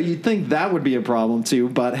 So you'd think that would be a problem too,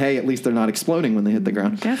 but hey, at least they're not exploding when they hit the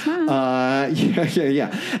ground. Guess not.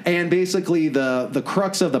 Yeah. And basically the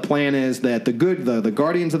crux of the plan is that the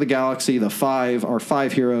Guardians of the Galaxy, the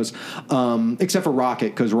five heroes, except for Rocket,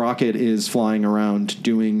 because Rocket is flying around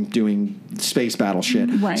doing space battle shit.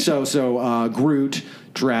 Right. So Groot,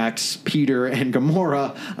 Drax, Peter, and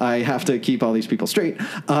Gamora. I have to keep all these people straight.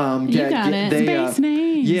 Space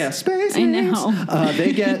names. Yeah, space names. I know.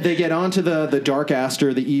 They get onto the Dark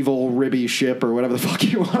Aster, the evil Ribby ship, or whatever the fuck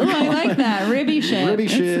you want to call it. I like that. Ribby ship.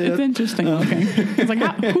 It's interesting. Okay. It's like,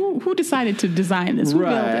 who decided to design this? Who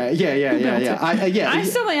built it? Yeah.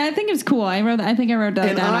 I think it's cool. I think I wrote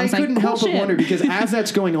that down. I couldn't help but wonder, because as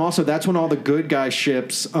that's going also, that's when all the good guy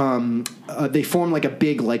ships, they form like a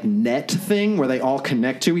big like net thing where they all connect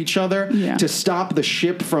to each other to stop the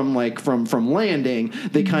ship from landing.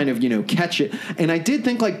 They kind of catch it, and I did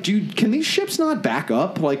think like, dude, can these ships not back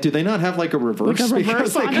up? Like, do they not have like a reverse?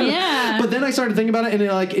 But then I started thinking about it,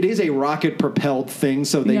 and it is a rocket propelled thing,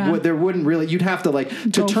 so there wouldn't really, you'd have to like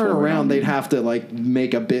to turn around, they'd have to like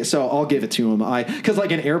make a bit. So I'll give it to them. Because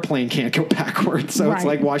like an airplane can't go backwards, so it's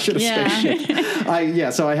like, why should a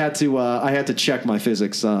spaceship? So I had to check my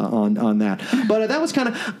physics on that. But that was kind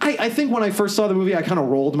of, I think when I first saw the movie, I kind of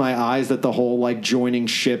rolled my eyes at the whole like joining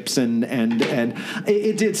ships, and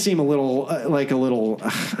it did seem a little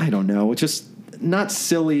I don't know, just not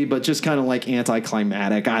silly, but just kind of like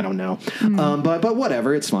anticlimactic. I don't know. But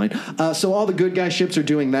whatever, it's fine. So all the good guy ships are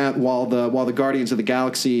doing that while the Guardians of the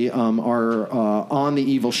Galaxy are on the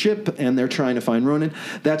evil ship, and they're trying to find Ronan.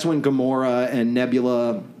 That's when Gamora and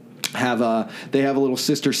Nebula have a little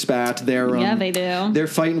sister spat. They do. They're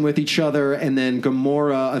fighting with each other, and then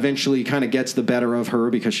Gamora eventually kind of gets the better of her,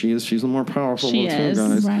 because she's the more powerful of the two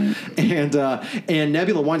guys. Right. And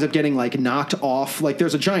Nebula winds up getting like knocked off. Like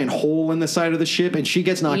there's a giant hole in the side of the ship, and she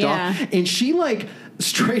gets knocked off, and she like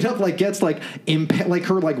straight up like gets like like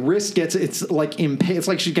her like wrist gets, it's like impaled. It's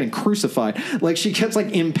like she's getting crucified. Like she gets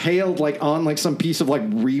like impaled like on like some piece of like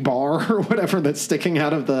rebar or whatever that's sticking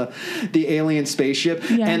out of the alien spaceship.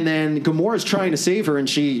 And then Gamora's trying to save her, and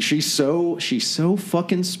she's so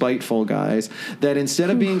fucking spiteful, guys, that instead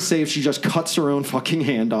of being saved, she just cuts her own fucking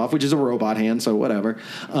hand off, which is a robot hand, so whatever.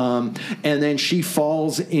 And then she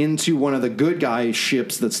falls into one of the good guy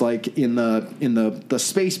ships that's like in the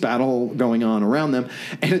space battle going on around them,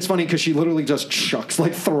 And it's funny because she literally just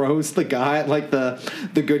throws the guy, like the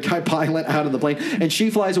good guy pilot out of the plane. And she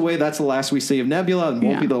flies away. That's the last we see of Nebula, and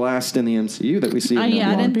won't be the last in the MCU that we see. I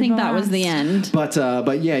didn't think that was the end. But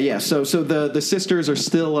yeah. So the sisters are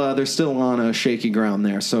still they're still on a shaky ground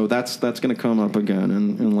there. So that's going to come up again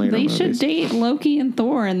in later movies. They should date Loki and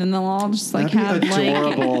Thor, and then they'll all just like have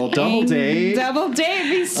adorable double date. Double date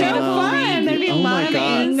be so fun. There'd be a lot of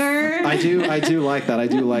anger. I do like that.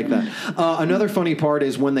 Another funny part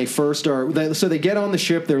is when they first are. So they get on the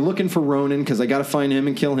ship. They're looking for Ronan because they got to find him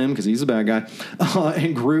and kill him because he's a bad guy.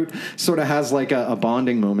 And Groot sort of has like a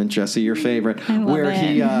bonding moment, Jesse, your favorite, where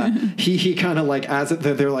he kind of like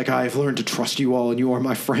they're like, I've learned to trust you all and you are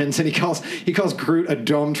my friends. And he calls Groot a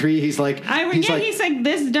dumb tree. He's like, he's like,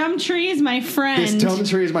 this dumb tree is my friend. This dumb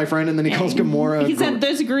tree is my friend. And then he calls Gamora. He said,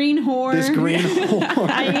 this green whore. This green whore.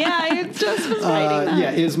 It just was writing that.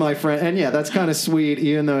 Yeah, is my friend. And that's kind of sweet,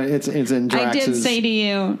 even though it's in Drax's. I did say to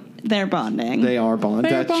you, they're bonding. They are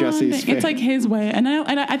bonding. That's Jesse's favorite. It's like his way. And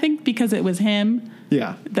I think because it was him.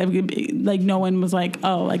 Yeah. That like no one was like,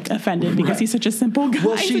 offended because he's such a simple guy.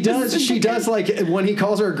 Well, she does like when he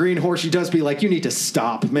calls her a green horse, she does be like, you need to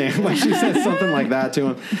stop, man. Like she says something like that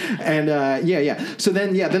to him. And So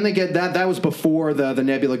then they get that. That was before the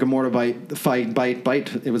Nebula Gamora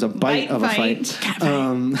bite. It was a bite of a fight.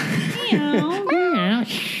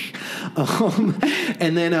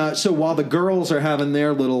 And then, so while the girls are having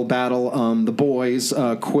their little battle, the boys,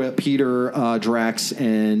 Peter, Drax,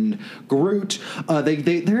 and Groot,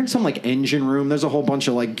 they're in some like engine room. There's a whole bunch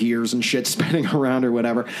of like gears and shit spinning around or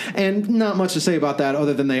whatever, and not much to say about that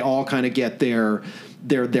other than they all kind of get their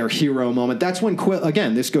hero moment. That's when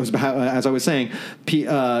again, this goes back, as I was saying,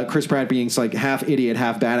 Chris Pratt being like half idiot,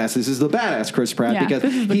 half badass. This is the badass Chris Pratt because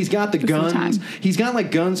he's got the guns. He's got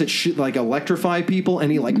like guns that shoot, like electrify people,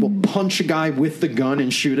 and he like will punch a guy with the gun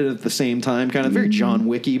and shoot it at the same time. Kind of very John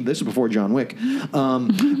Wicky. This is before John Wick.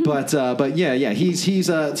 But yeah. He's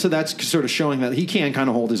so that's sort of showing that he can kind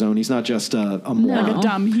of hold his own. He's not just a moron. Like a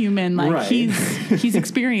dumb human. Like right. he's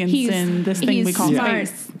experienced in this thing we call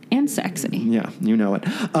space. And sexy. Yeah, you know it.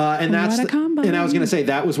 And that's what a combo. And I was going to say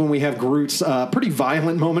that was when we have Groot's pretty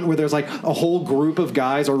violent moment where there's like a whole group of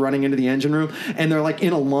guys are running into the engine room and they're like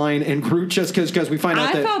in a line and Groot just because we find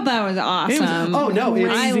out I thought that was awesome.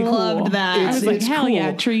 I loved that. I was like, hell cool.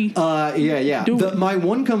 Yeah, tree. Yeah. My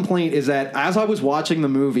one complaint is that as I was watching the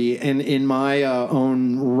movie and in my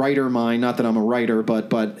own writer mind, not that I'm a writer,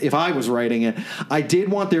 but if I was writing it, I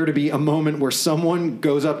did want there to be a moment where someone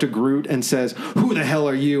goes up to Groot and says, "Who the hell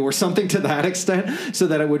are you?" or something to that extent, so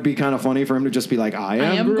that it would be kind of funny for him to just be like, I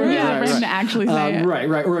am Groot. Yeah, for him to actually say it. Right.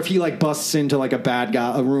 Or if he like busts into like a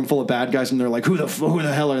room full of bad guys, and they're like, who the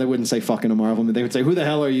hell are they? Wouldn't say fucking a Marvel, but they would say, who the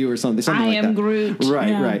hell are you, or something. I am Groot.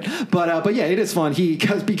 Right. But yeah, it is fun.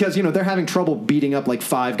 Because they're having trouble beating up like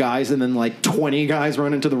 5 guys, and then like 20 guys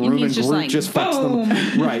run into the room, and Groot like, just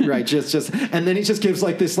fucks them. Right. Just and then he just gives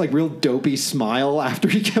like this like real dopey smile after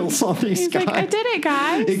he kills all these guys. Like, I did it,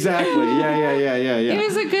 guys. Exactly. Yeah. It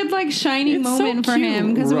was a good like shining moment for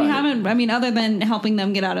him because we haven't. I mean, other than helping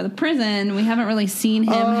them get out of the prison, we haven't really seen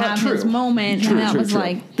him have his moment, and that was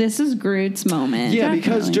like, this is Groot's moment. Yeah,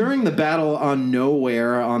 because during the battle on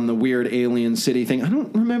Nowhere on the weird alien city thing, I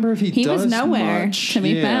don't remember if he does was nowhere much. To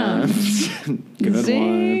be found. Good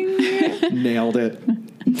Zing. One. Nailed it.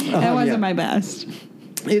 That wasn't my best.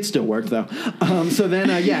 It still worked though. So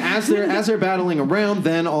then, as they're battling around,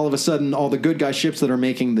 then all of a sudden, all the good guy ships that are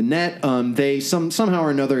making the net, they somehow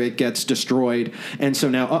or another it gets destroyed, and so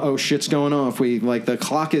now, shit's going off. The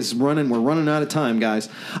clock is running. We're running out of time, guys,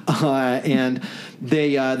 and.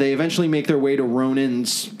 They eventually make their way to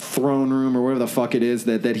Ronan's throne room or wherever the fuck it is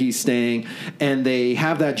that he's staying, and they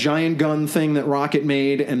have that giant gun thing that Rocket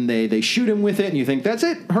made, and they shoot him with it, and you think, that's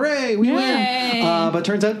it, hooray, we win. But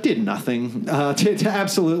turns out did nothing. To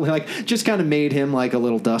absolutely just kind of made him like a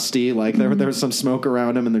little dusty. Like there was some smoke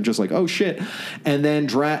around him, and they're just like, oh shit. And then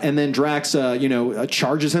Drax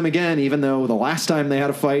charges him again, even though the last time they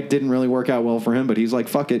had a fight didn't really work out well for him. But he's like,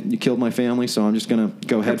 fuck it, you killed my family, so I'm just gonna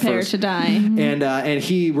go head first. Prepare to die.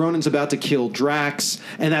 And Ronan's about to kill Drax,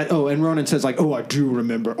 and Ronan says like, I do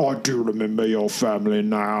remember your family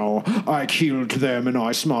now. I killed them and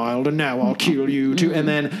I smiled, and now I'll kill you too. And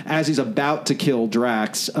then as he's about to kill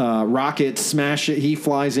Drax, Rocket he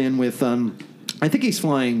flies in with I think he's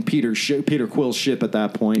flying Peter Quill's ship at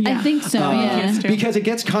that point. Yeah. I think so, because it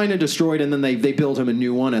gets kind of destroyed, and then they build him a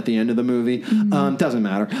new one at the end of the movie. Doesn't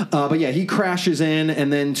matter. But yeah, he crashes in,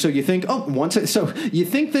 and then so you think, so you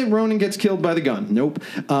think that Ronan gets killed by the gun. Nope.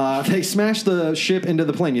 They smash the ship into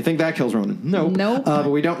the plane. You think that kills Ronan. Nope. But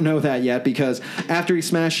we don't know that yet, because after he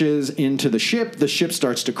smashes into the ship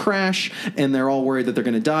starts to crash, and they're all worried that they're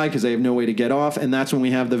going to die because they have no way to get off, and that's when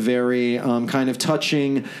we have the very kind of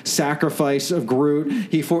touching sacrifice of Groot.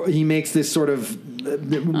 He makes this sort of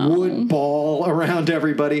wood ball around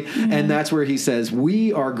everybody, and that's where he says,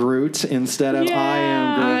 "We are Groot" instead of "I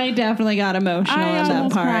am Groot." I definitely got emotional in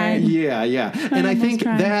that part. Cried. Yeah. And I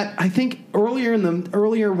think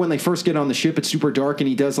earlier when they first get on the ship, it's super dark, and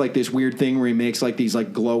he does like this weird thing where he makes like these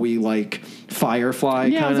like glowy like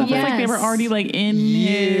firefly kind of thing. Like they were already like in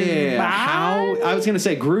his how I was going to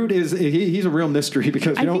say Groot is he's a real mystery,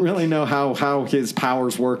 because we don't really know how his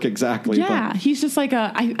powers work exactly. Yeah, he's just like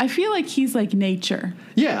I feel like he's like nature.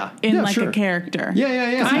 Yeah. In like a character.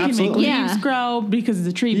 Yeah. I can make leaves grow because of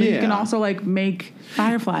the tree, but you can also like make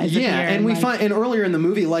fireflies. Yeah, and we find, and earlier in the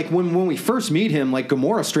movie, like when we first meet him, like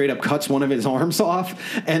Gamora straight up cuts one of his arms off,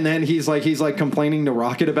 and then he's like complaining to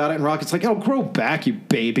Rocket about it, and Rocket's like, "Oh, grow back, you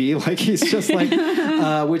baby!" Like he's just like,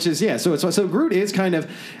 which is So Groot is kind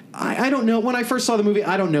of. I don't know. When I first saw the movie,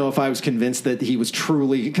 I don't know if I was convinced that he was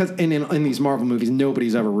truly, because in these Marvel movies,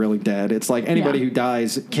 nobody's ever really dead. It's like anybody who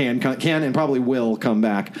dies can and probably will come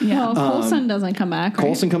back. Yeah, Coulson doesn't come back. Right?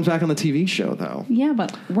 Coulson comes back on the TV show, though. Yeah,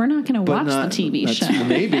 but we're not going to watch the TV show.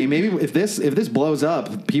 Maybe if this blows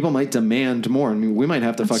up, people might demand more. I mean, we might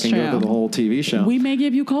have to fucking go to the whole TV show. We may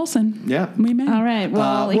give you Coulson. Yeah, we may. All right.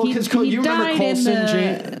 Well, because you remember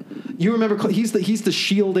Coulson. You remember he's the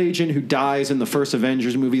SHIELD agent who dies in the first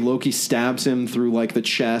Avengers movie. Loki stabs him through like the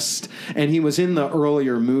chest, and he was in the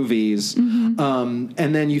earlier movies. And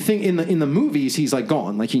then you think in the movies he's like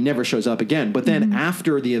gone, like he never shows up again. But then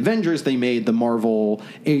after the Avengers, they made the Marvel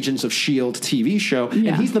Agents of SHIELD TV show,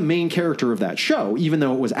 and he's the main character of that show, even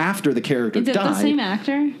though it was after the character died. Is it the same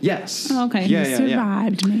actor? Yes. Oh, okay. Yeah, he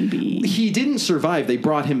survived. Maybe he didn't survive. They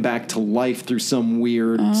brought him back to life through some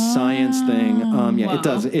weird science thing.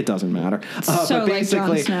 It doesn't matter. But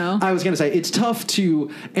basically, like Jon Snow. I was going to say, it's tough to,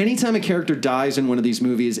 anytime a character dies in one of these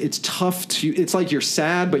movies, it's tough to, it's like you're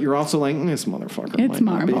sad, but you're also like, this motherfucker it's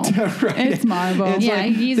might Marvel. Not be dead, right? It's Marvel. It's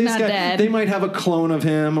he's not dead. They might have a clone of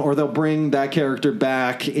him, or they'll bring that character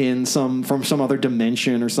back from some other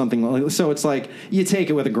dimension or something. So it's like, you take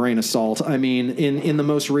it with a grain of salt. I mean, in the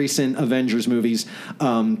most recent Avengers movies,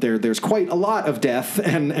 there's quite a lot of death,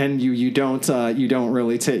 and you don't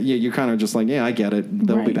really take, you kind of just like, I get it.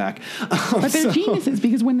 They'll be back. But they're geniuses,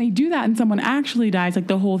 because when they do that and someone actually dies, like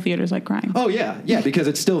the whole theater's like crying. Oh yeah, because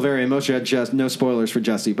it's still very emotional. Just no spoilers for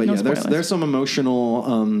Jesse, but there's some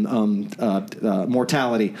emotional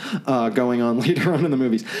mortality going on later on in the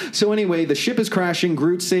movies. So anyway, the ship is crashing.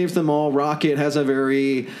 Groot saves them all. Rocket has a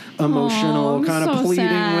very emotional kind of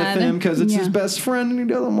pleading with him because it's his best friend and he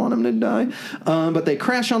doesn't want him to die. But they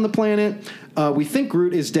crash on the planet. We think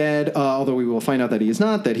Groot is dead, although we will find out that he is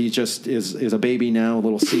not, that he just is a baby now, a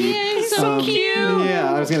little seed. Yeah, he's so cute.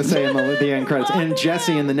 Yeah, I was going to say in the end credits. And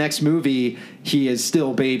Jesse in the next movie, he is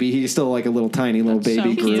still baby. He's still like a little tiny little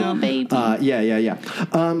baby Groot. So baby.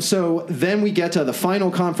 Yeah. So then we get to the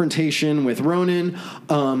final confrontation with Ronan.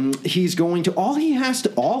 He's going to, all he has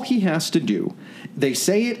to do, they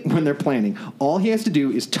say it when they're planning, all he has to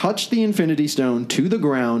do is touch the Infinity Stone to the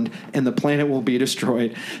ground and the planet will be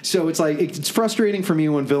destroyed. So it's like, it's frustrating for me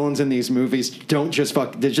when villains in these movies don't just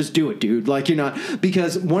they just do it, dude. Like, you're not,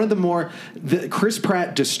 because one of Chris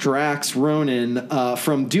Pratt distracts Ronan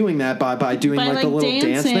from doing that by doing the little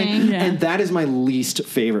dance thing. Yeah. And that is my least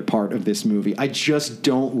favorite part of this movie. I just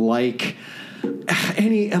don't like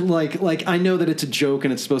any, like I know that it's a joke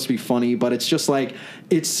and it's supposed to be funny, but it's just like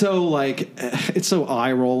it's so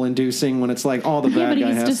eye roll inducing when it's like all the bad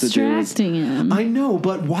guy has to do is distracting him. I know,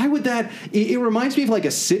 but why would that? It reminds me of like a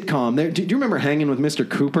sitcom. Do you remember Hanging with Mr.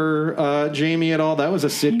 Cooper, Jamie, at all? That was a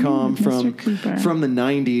sitcom from the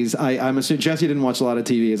 90s. I'm assuming Jesse didn't watch a lot of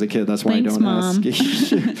TV as a kid. That's why I don't ask.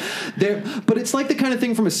 But it's like the kind of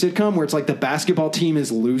thing from a sitcom where it's like the basketball team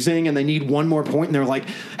is losing and they need one more point and they're like,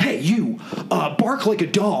 hey, you bark like a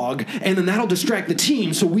dog, and then that'll distract the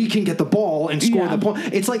team so we can get the ball and score the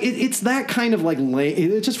point. It's like it's that kind of like lame.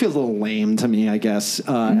 It just feels a little lame to me, I guess,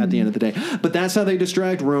 at the end of the day. But that's how they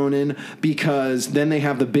distract Ronan, because then they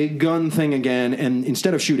have the big gun thing again, and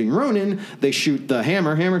instead of shooting Ronan, they shoot the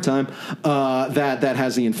hammer time that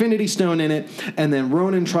has the Infinity Stone in it, and then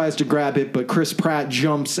Ronan tries to grab it, but Chris Pratt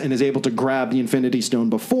jumps and is able to grab the Infinity Stone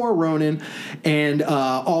before Ronan, and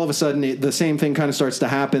all of a sudden the same thing kind of starts to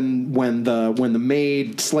happen when when the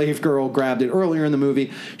maid slave girl grabbed it earlier in the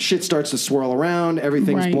movie. Shit starts to swirl around.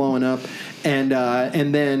 Everything's blowing up. And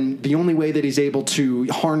then the only way that he's able to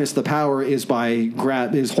harness the power is by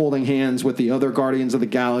holding hands with the other Guardians of the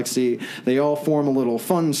Galaxy. They all form a little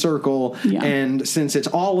fun circle, and since it's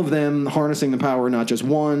all of them harnessing the power, not just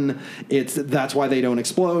one, that's why they don't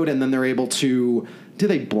explode. And then they're able to. Do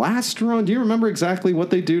they blast Ronan? Do you remember exactly what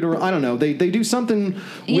they do to? I don't know. They do something with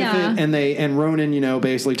it, and Ronan,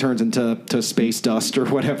 basically turns into space dust or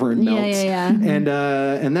whatever and melts.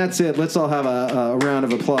 And that's it. Let's all have a round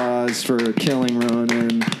of applause for killing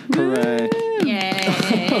Ronan. Hooray!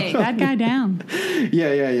 Yay! Bad guy down.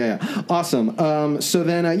 Yeah. Awesome. So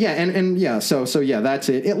then, So that's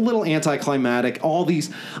it. A little anticlimactic. All these.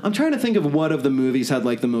 I'm trying to think of what of the movies had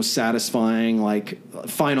like the most satisfying like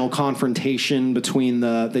final confrontation between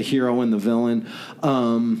the hero and the villain.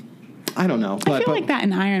 I don't know. I feel like that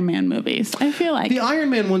in Iron Man movies. I feel like the Iron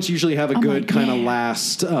Man ones usually have a good kind of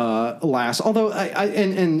last. Although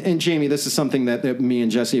and Jamie, this is something that me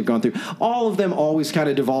and Jesse have gone through. All of them always kind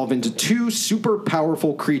of devolve into two super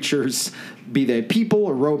powerful creatures, be they people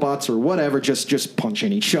or robots or whatever, just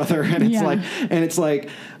punching each other, and it's like.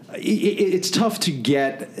 It's tough to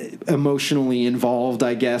get emotionally involved,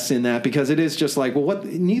 I guess, in that because it is just like, well,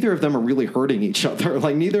 neither of them are really hurting each other.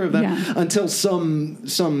 Like neither of them until some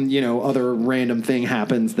other random thing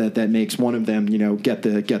happens that makes one of them get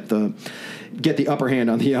the upper hand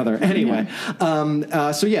on the other. Anyway,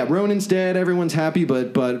 Ronan's dead. Everyone's happy,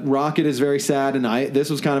 but Rocket is very sad. And this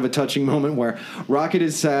was kind of a touching moment where Rocket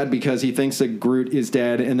is sad because he thinks that Groot is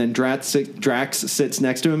dead, and then Drax sits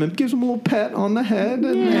next to him and gives him a little pet on the head.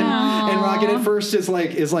 And Rocket at first is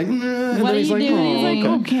like, and what then he's like, doing? He's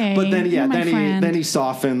like, okay. But then he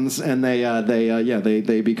softens, and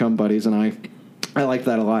they become buddies, and I like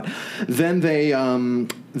that a lot. Then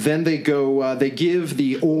they go. They give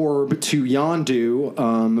the orb to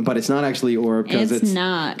Yondu, but it's not actually orb because it's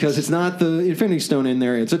not the Infinity Stone in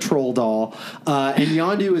there. It's a troll doll, and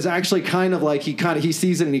Yondu is actually kind of like he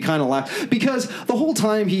sees it and he kind of laughs because the whole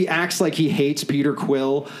time he acts like he hates Peter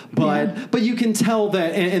Quill, but you can tell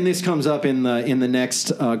that, and this comes up in the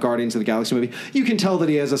next Guardians of the Galaxy movie. You can tell that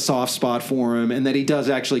he has a soft spot for him and that he does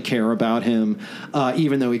actually care about him,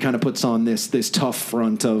 even though he kind of puts on this tough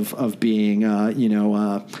front of being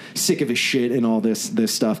sick of his shit and all this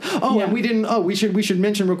stuff. And we didn't. We should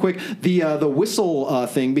mention real quick the whistle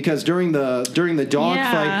thing because during the dog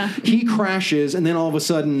fight he crashes and then all of a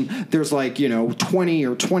sudden there's like 20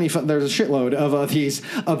 or 25. There's a shitload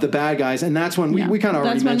of the bad guys and that's when we kind of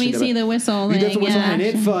already mentioned it. That's when we see the whistle. He does the whistle and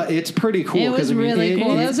it's pretty cool. It was really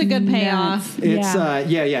cool. It was a good payoff. It's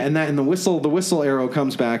and the whistle arrow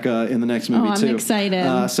comes back in the next movie too. I'm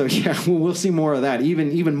excited. So we'll see more of that.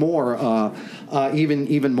 Even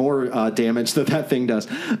more damage that thing does.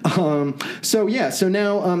 So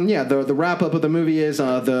now the wrap up of the movie is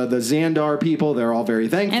the Xandar people. They're all very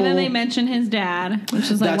thankful. And then they mention his dad,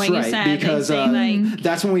 which is like what you said. Because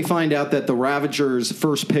that's when we find out that the Ravagers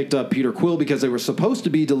first picked up Peter Quill because they were supposed to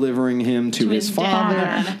be delivering him to his father,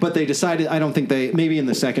 dad. But they decided. I don't think maybe in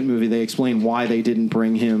the second movie they explain why they didn't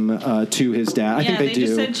bring him to his dad. I think they do.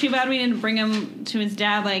 Just said too bad we didn't bring him to his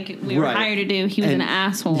dad like we were hired to do. He was an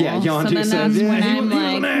asshole. Yeah, Yondu said, he was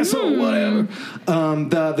an asshole. Whatever.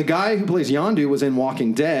 The guy who plays Yondu was in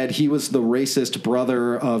Walking Dead. He was the racist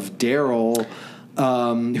brother of Daryl.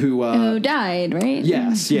 Who died, right?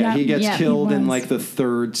 Yes, he gets killed in like the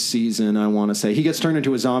third season. I want to say he gets turned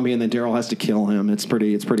into a zombie, and then Daryl has to kill him. It's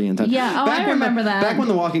pretty intense. Yeah, I remember that. Back when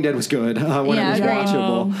The Walking Dead was good, when it was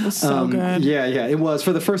watchable, it was so good. Yeah, it was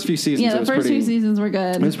for the first few seasons. Yeah, the first few seasons were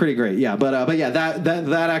good. It was pretty great. Yeah, but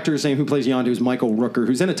that actor's name who plays Yondu is Michael Rooker,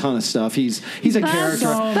 who's in a ton of stuff. He's a character.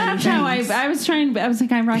 That's how I was trying. I was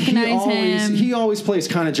like, I recognize him. He always plays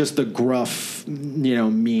kind of just the gruff,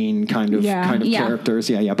 mean kind of characters.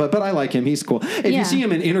 Yeah. But I like him. He's cool. If you see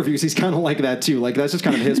him in interviews, he's kind of like that too. Like that's just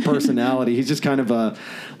kind of his personality. He's just kind of a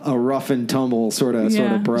rough and tumble sort of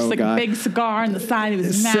bro just like guy. A big cigar in the side of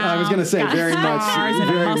his mouth. I was going to say very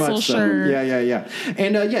much so. Yeah.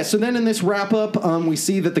 And so then in this wrap up, we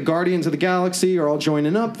see that the Guardians of the Galaxy are all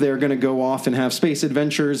joining up. They're going to go off and have space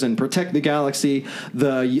adventures and protect the galaxy.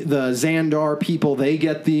 The Xandar people, they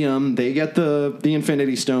get the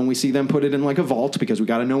Infinity Stone. We see them put it in like a vault because we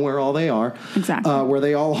got to know where all they are. Exactly. Where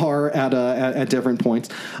they all are at different points.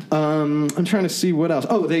 I'm trying to see what else.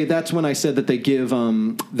 That's when I said that they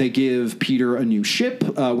give Peter a new ship,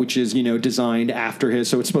 which is designed after his,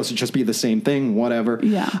 so it's supposed to just be the same thing. Whatever.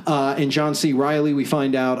 Yeah. And John C. Reilly, we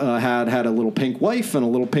find out had a little pink wife and a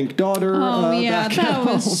little pink daughter. That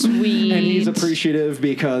was sweet. And he's appreciative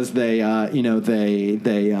because they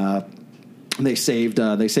They saved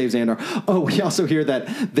Xandar. Oh, we also hear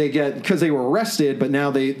that they get, because they were arrested, but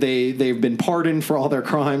now they've been pardoned for all their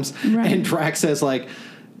crimes. Right. And Drax says like,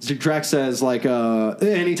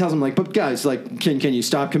 and he tells him like, but guys, like, can you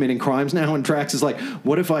stop committing crimes now? And Drax is like,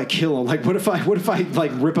 what if I kill him? Like, what if I like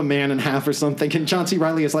rip a man in half or something? And John C.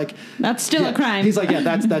 Reilly is like, that's still a crime. He's like, yeah,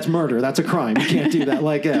 that's murder. That's a crime. You can't do that.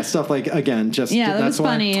 Like, yeah, stuff like, again, just that was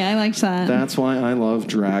funny. I liked that. That's why I love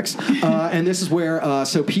Drax. And this is where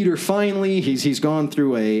so Peter finally he's gone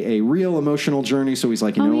through a real emotional journey. So he's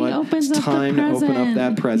like, you know what? It's time to open up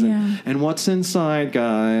that present. Yeah. And what's inside,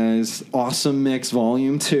 guys? Awesome Mix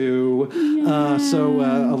Volume 2. Yeah. So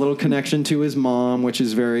a little connection to his mom, which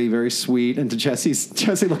is very, very sweet. And to Jessie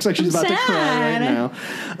looks like she's about to cry right now.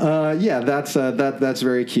 That's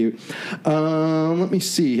very cute. Let me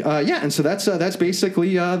see. And so that's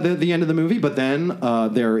basically the end of the movie. But then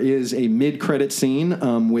there is a mid-credit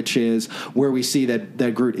scene, which is where we see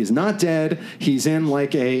that Groot is not dead. He's in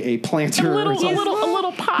like a planter. A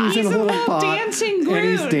little pot. He's in a little pot. Dancing Groot.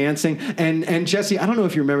 And he's dancing. And Jessie, I don't know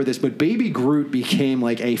if you remember this, but Baby Groot became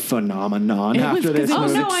like a phenomenon after this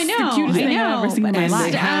movie. Oh, no, I know. The cutest thing I've ever seen in my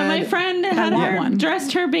life. My friend had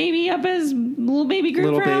dressed her baby up as little baby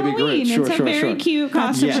Groot for Halloween. It's a very cute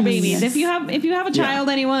costume for babies. If you have a child,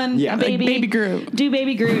 anyone, a baby, like Baby Groot. Do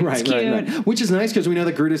Baby Groot. It's cute. Right. Which is nice because we know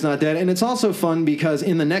that Groot is not dead. And it's also fun because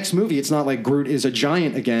in the next movie, it's not like Groot is a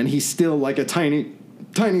giant again. He's still like a tiny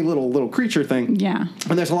little creature thing. Yeah.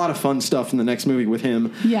 And there's a lot of fun stuff in the next movie with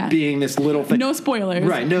him being this little thing. No spoilers.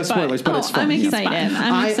 Right, no spoilers, but it's fun. I'm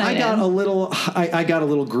excited. I got a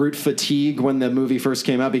little Groot fatigue when the movie first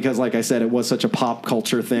came out because, like I said, it was such a pop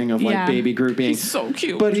culture thing of like Baby Groot being so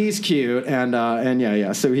cute. But he's cute and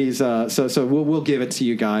so he's so we'll give it to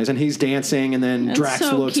you guys. And he's dancing and then Drax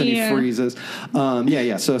looks cute. And he freezes.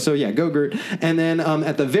 So go Groot. And then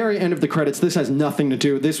at the very end of the credits, this has nothing to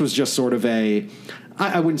do. This was just sort of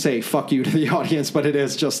I wouldn't say fuck you to the audience, but it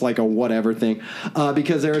is just like a whatever thing.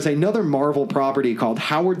 Because there is another Marvel property called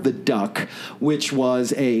Howard the Duck, which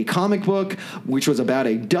was a comic book, which was about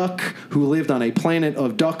a duck who lived on a planet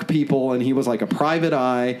of duck people, and he was like a private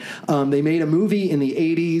eye. They made a movie in the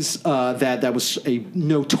 80s that was a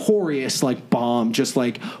notorious like bomb, just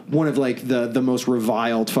like one of like the most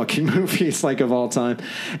reviled fucking movies like of all time.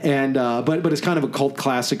 And but it's kind of a cult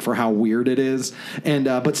classic for how weird it is. And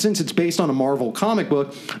but since it's based on a Marvel comic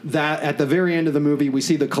book, that at the very end of the movie we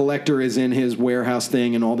see the Collector is in his warehouse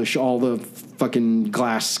thing and all the fucking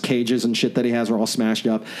glass cages and shit that he has are all smashed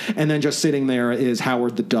up, and then just sitting there is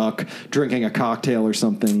Howard the Duck drinking a cocktail or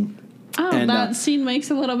something. Oh, and that scene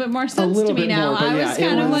makes a little bit more sense to me now. I was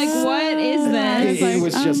kind of like, what is this? It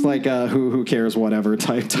was just like who cares, whatever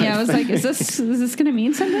type. Yeah, I was like, is this going to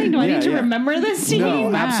mean something? Do I need to remember this scene?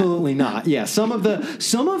 No, absolutely not. Yeah, some of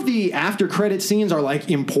the after credit scenes are like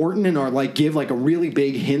important and are like give like a really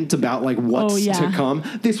big hint about like what's to come.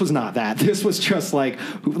 This was not that. This was just like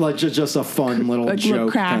just a fun little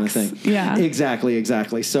joke kind of thing. Yeah, exactly.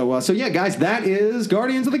 So yeah, guys, that is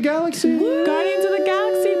Guardians of the Galaxy. Woo! Guardians of the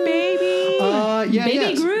Galaxy, baby.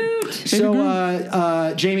 Baby Groot.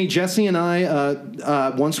 So, Jamie, Jesse, and I,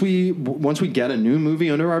 once we get a new movie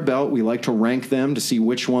under our belt, we like to rank them to see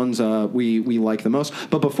which ones we like the most.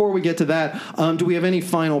 But before we get to that, do we have any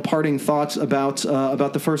final parting thoughts about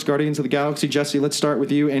the first Guardians of the Galaxy? Jesse, let's start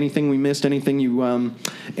with you. Anything we missed? Anything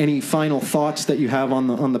any final thoughts that you have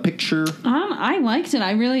on the picture? I liked it.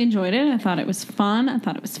 I really enjoyed it. I thought it was fun. I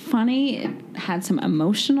thought it was funny. It had some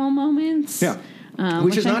emotional moments. Yeah.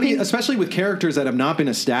 Which is not, especially with characters that have not been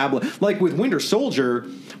established. Like with Winter Soldier,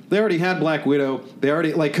 they already had Black Widow. They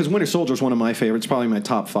already, like, because Winter Soldier is one of my favorites, probably my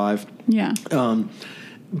top 5. Yeah.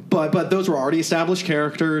 But those were already established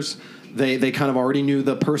characters. They kind of already knew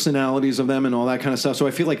the personalities of them and all that kind of stuff. So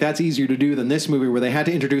I feel like that's easier to do than this movie where they had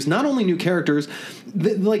to introduce not only new characters,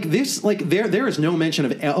 there is no mention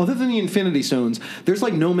of, other than the Infinity Stones, there's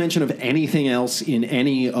like no mention of anything else in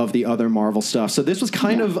any of the other Marvel stuff. So this was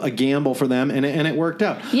kind of a gamble for them, and it worked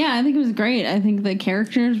out. Yeah, I think it was great. I think the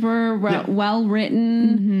characters were well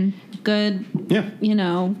written. Mm-hmm. Good,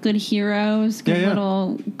 good heroes, good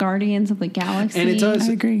little Guardians of the Galaxy. And it does.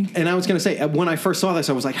 I agree. And I was going to say, when I first saw this,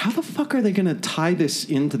 I was like, how the fuck are they going to tie this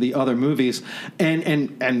into the other movies?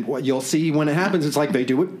 And what you'll see when it happens, it's like they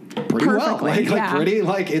do it pretty well. Pretty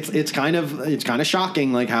it's kind of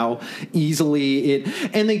shocking like how easily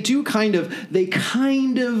they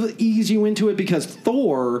kind of ease you into it because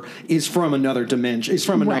Thor is from another dimension, is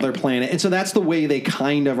from another planet, and so that's the way they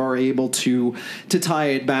kind of are able to tie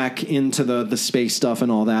it back into the space stuff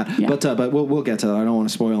and all that. Yeah. But we'll get to that. I don't want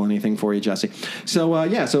to spoil anything for you, Jesse. So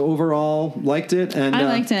so overall liked it, and I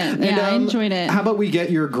liked it. Yeah, I enjoyed it. How about we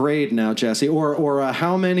get your grade now, Jesse, or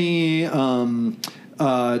how many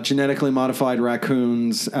genetically modified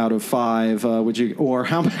raccoons out of 5 would you, or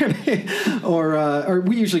how many, or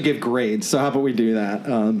we usually give grades, so how about we do that?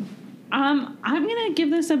 I'm gonna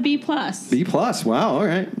give this a B+. B+. Wow. All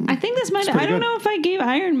right. I think this might. I don't know if I gave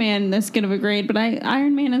Iron Man this good of a grade, but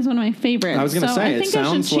Iron Man is one of my favorites. I was gonna say. I think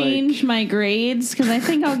I should change my grades because I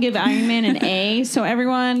think I'll give Iron Man an A. So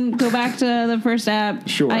everyone, go back to the first app.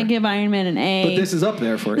 Sure. I give Iron Man an A. But this is up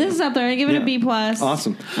there for you. This is up there. I give it a B+.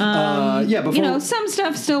 Awesome. Before, some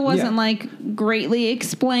stuff still wasn't like greatly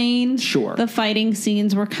explained. Sure. The fighting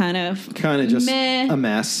scenes were kind of just meh. A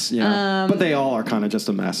mess. Yeah. But they all are kind of just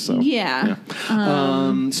a mess. So. Yeah.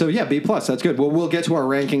 B+. That's good. Well, we'll get to our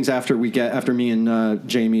rankings after me and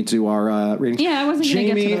Jamie do our ratings. Yeah, I wasn't going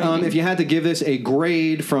to get to the Jamie, if you had to give this a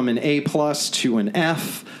grade from an A+ to an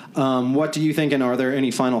F, what do you think? And are there any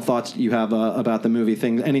final thoughts you have about the movie?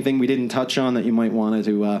 Anything we didn't touch on that you might want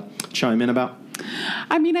to chime in about?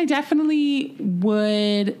 I mean, I definitely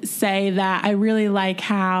would say that I really like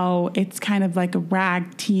how it's kind of like a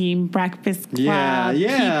rag team, breakfast club,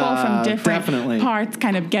 people from different parts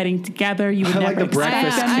kind of getting together. You would never like the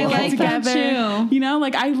breakfast club. I like that too. You know,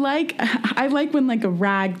 like I like when like a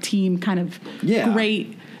rag team kind of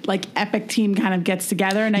great, like epic team kind of gets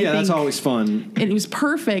together, and I think that's always fun. It was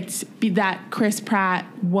perfect that Chris Pratt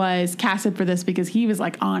was casted for this because he was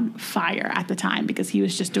like on fire at the time because he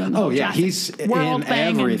was just doing the whole he's World in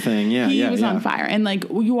thing everything. Yeah, he was on fire, and like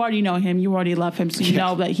you already know him, you already love him, so you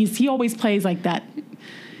know that he always plays like that.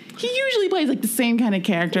 He usually plays like the same kind of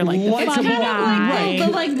character, like the funny guy,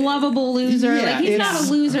 the like lovable loser. Yeah, like he's not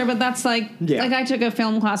a loser, but that's like I took a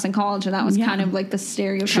film class in college, and that was kind of like the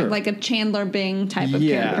stereotype, like a Chandler Bing type of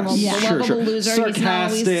character. The lovable loser,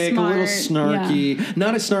 sarcastic, a little snarky,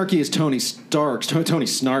 not as snarky as Tony Stark. Tony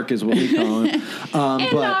Snark is what we call him,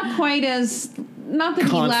 and not quite as. Not that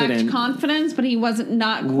he lacked confidence, but he wasn't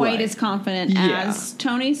not quite as confident as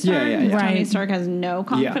Tony Stark. Tony Stark has no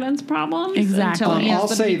confidence problems. Exactly. Until he has I'll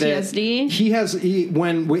the say PTSD. That he has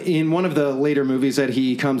when in one of the later movies that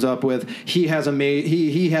he comes up with, he has a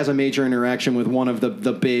major interaction with one of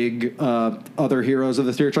the big other heroes of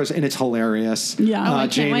the theater choice, and it's hilarious. Yeah,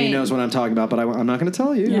 Jamie knows what I'm talking about, but I'm not going to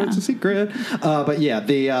tell you. Yeah. It's a secret. But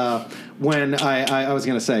yeah, when I was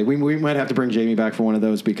going to say we might have to bring Jamie back for one of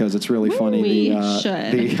those because it's really funny. We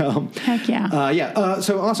should. Heck yeah.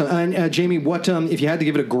 So awesome. And Jamie, what if you had to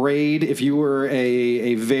give it a grade? If you were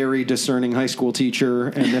a very discerning high school teacher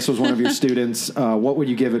and this was one of your students, what would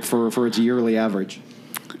you give it for its yearly average?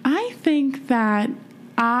 I think that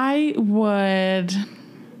I would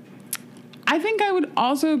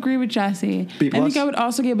also agree with Jesse. B+? I think I would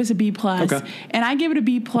also give us a B+. Okay. And I give it a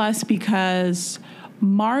B+ because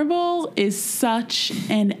Marvel is such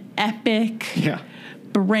an epic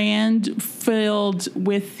brand filled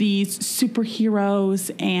with these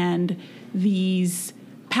superheroes and these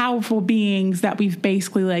powerful beings that we've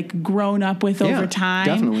basically like grown up with over time.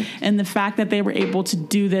 Definitely. And the fact that they were able to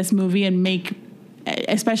do this movie and make,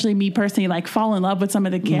 especially me personally, like fall in love with some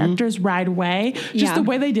of the characters right away. Just the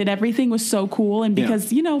way they did everything was so cool. And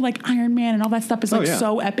because, you know, like Iron Man and all that stuff is like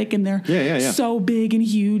so epic and they're so big and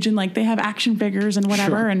huge and like they have action figures and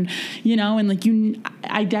whatever. And, you know, and like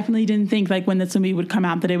I definitely didn't think like when this movie would come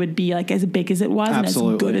out that it would be like as big as it was and as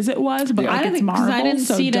good as it was. But like it's Marvel. I didn't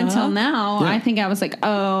see it until now. I think I was like,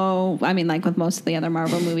 I mean, like with most of the other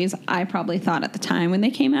Marvel movies, I probably thought at the time when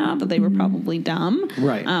they came out that they were probably dumb.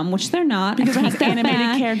 Right. Which they're not. Because it has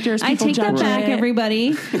animated characters. I take that back,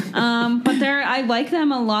 everybody. But I like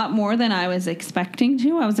them a lot more than I was expecting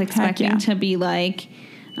to. I was expecting to be like.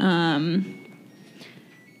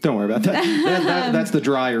 Don't worry about that. That's the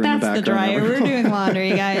dryer in the background. That's the dryer. We're doing laundry,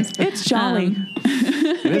 guys. It's jolly.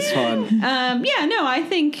 It is fun. I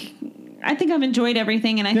think I've enjoyed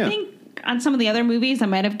everything, and I think. On some of the other movies, I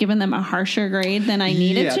might have given them a harsher grade than I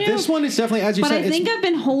needed to. This one is definitely, as you said. But I think I've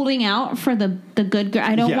been holding out for the good grade.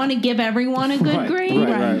 I don't want to give everyone a good grade.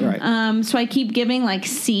 Right. So I keep giving like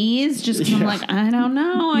C's just because I'm like, I don't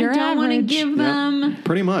know. I don't want to give them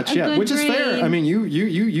pretty much, which is fair. I mean,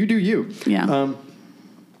 you do you. Yeah.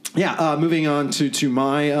 Moving on to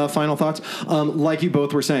my final thoughts. Like you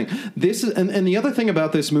both were saying, this is, and the other thing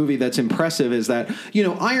about this movie that's impressive is that,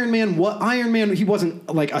 Iron Man, he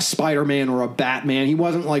wasn't like a Spider-Man or a Batman. He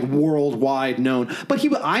wasn't like worldwide known, but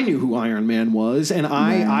I knew who Iron Man was, and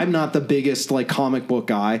I'm not the biggest like comic book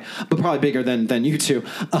guy, but probably bigger than you two.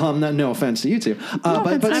 No offense to you two.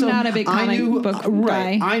 But I'm not a big comic book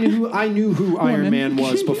guy. I knew who Iron Man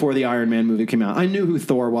was before the Iron Man movie came out. I knew who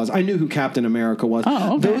Thor was. I knew who Captain America was.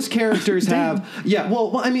 Oh, okay. Those characters have,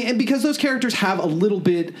 and because those characters have a little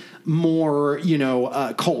bit more,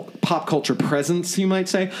 pop culture presence, you might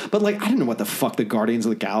say. But like, I didn't know what the fuck the Guardians of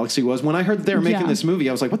the Galaxy was. When I heard that they were making this movie,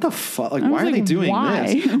 I was like, what the fuck? Like, why are they doing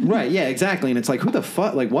this? Right? Yeah, exactly. And it's like, who the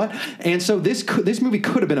fuck? Like, what? And so this movie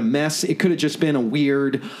could have been a mess. It could have just been a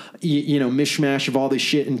weird, mishmash of all this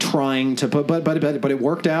shit and trying to put, but it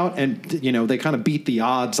worked out, and they kind of beat the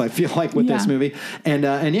odds, I feel like, with this movie. And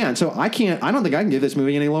so I don't think I can give this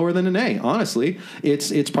movie any lower than an A. Honestly,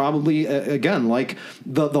 it's probably again, like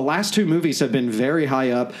the last two movies have been very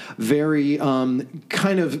high up, very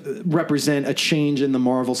kind of represent a change in the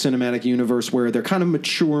Marvel Cinematic Universe where they're kind of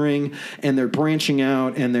maturing and they're branching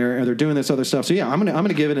out and they're doing this other stuff. So yeah, I'm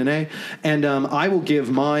gonna give it an A, and I will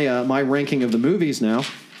give my ranking of the movies now.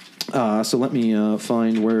 So let me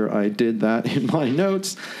find where I did that in my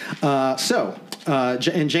notes.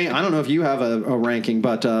 And Jane, I don't know if you have a ranking,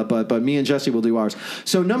 but me and Jesse will do ours.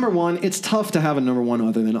 So number one, it's tough to have a number one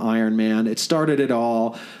other than Iron Man. It started it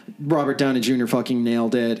all. Robert Downey Jr. fucking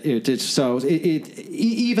nailed it.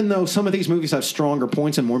 Even though some of these movies have stronger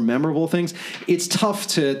points and more memorable things, it's tough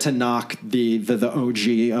to knock the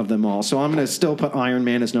OG of them all. So I'm going to still put Iron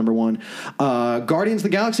Man as number one. Guardians of the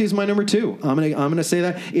Galaxy is my number two. I'm gonna say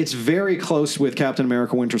that it's very close with Captain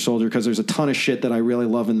America: Winter Soldier because there's a ton of shit that I really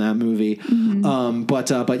love in that movie. Mm-hmm.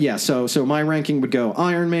 But yeah, so my ranking would go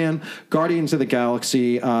Iron Man, Guardians of the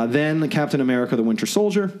Galaxy, then Captain America: The Winter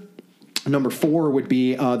Soldier. Number 4 would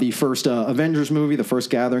be the first Avengers movie, the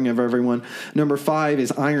first gathering of everyone. Number 5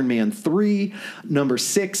 is Iron Man 3. Number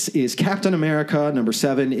 6 is Captain America. Number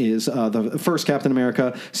 7 is the first Captain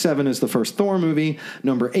America. 7 is the first Thor movie.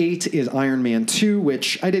 Number 8 is Iron Man 2,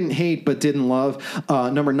 which I didn't hate but didn't love.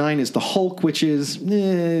 Number 9 is the Hulk, which is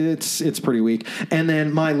it's pretty weak. And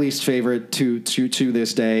then my least favorite to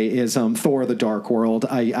this day is Thor: The Dark World.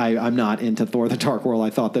 I'm not into Thor: The Dark World.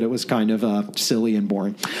 I thought that it was kind of silly and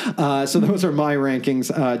boring. So those are my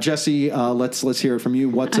rankings. Jesse, let's hear it from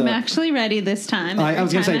you. I'm actually ready this time. I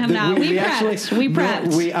was going to say we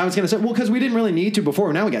prepped. I was going to say because we didn't really need to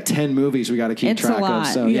before. Now we got 10 movies we got to keep track of.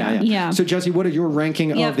 So yeah. So Jesse, what are your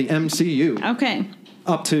ranking of the MCU? Okay,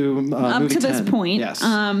 up to movie 10. This point. Yes.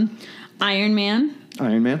 Iron Man,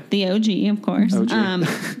 the OG, of course.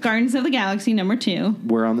 Guardians of the Galaxy, number 2.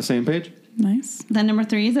 We're on the same page. Nice. Then number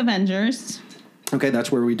 3 is Avengers. Okay,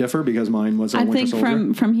 that's where we differ because mine was Winter Soldier. I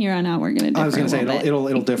think from here on out we're going to differ. I was going to say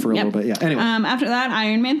it'll differ a little bit. Yeah. Anyway. After that,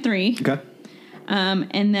 Iron Man 3. Okay.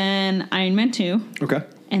 And then Iron Man 2. Okay.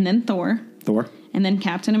 And then Thor. And then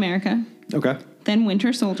Captain America. Okay. Then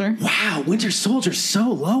Winter Soldier. Wow, Winter Soldier's so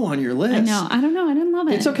low on your list. I know. I don't know. I didn't love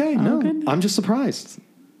it. It's okay. No, I'm just surprised.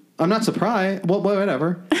 I'm not surprised. Well,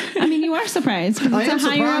 whatever. I mean, you are surprised because it's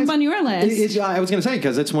higher up on your list. I was going to say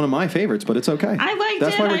because it's one of my favorites, but it's okay. I liked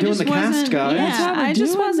That's why we're doing the cast, guys. Yeah, I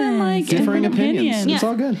just wasn't like differing opinions. Yeah. It's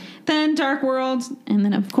all good. Then Dark World, and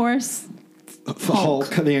then of course Hulk,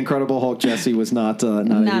 the Incredible Hulk. Jesse was not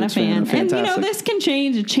a fan. And this can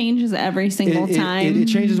change. It changes every single time. It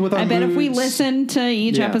changes with our moods. I bet if we listen to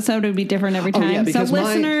each episode, it would be different every time. Yeah, so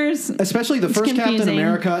listeners, especially the first Captain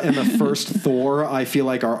America and the first Thor, I feel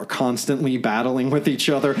like are constantly battling with each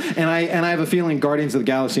other. And I have a feeling Guardians of the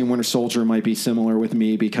Galaxy and Winter Soldier might be similar with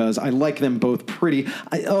me because I like them both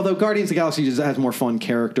although Guardians of the Galaxy just has more fun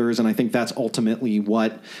characters, and I think that's ultimately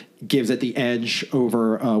what gives it the edge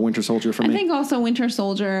over Winter Soldier for me. I think also Winter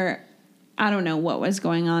Soldier, I don't know what was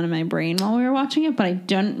going on in my brain while we were watching it, but I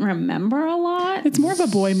don't remember a lot. It's more of a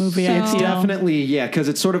boy movie. It's definitely, because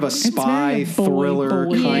it's sort of a spy thriller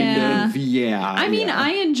kind of. Yeah. I mean,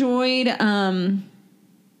 I enjoyed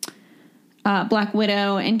Black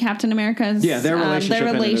Widow and Captain America's their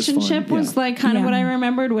relationship was like kind of what I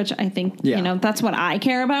remembered, which I think that's what I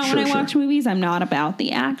care about when I watch movies. I'm not about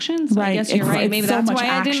the action, so I guess you're right. Maybe that's why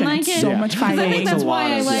I didn't like it. So much fighting. I think that's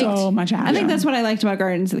why I liked so much action. I think that's what I liked about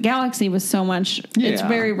Guardians of the Galaxy was so much. It's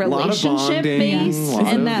very relationship based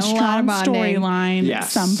and that strong storyline.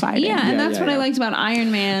 Some fighting. And that's what I liked about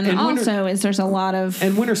Iron Man. And also, is there's a lot of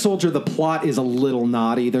Winter Soldier. The plot is a little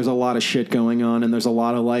naughty. There's a lot of shit going on, and there's a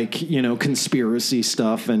lot of conspiracy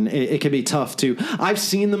stuff, and it can be tough to. I've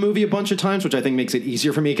seen the movie a bunch of times, which I think makes it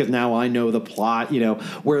easier for me because now I know the plot.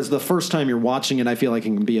 Whereas the first time you're watching it, I feel like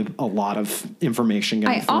it can be a lot of information.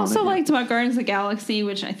 I also liked about Guardians of the Galaxy,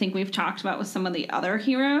 which I think we've talked about with some of the other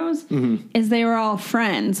heroes, is they were all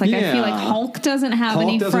friends. Like I feel like Hulk doesn't have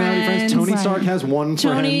any friends. Tony Stark has one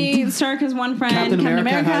friend. Tony Stark has one friend. Captain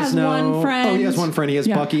America has one friend. Oh, he has one friend. He has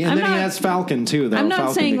Bucky, and then he has Falcon too. Though I'm not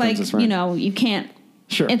Falcon saying like you can't.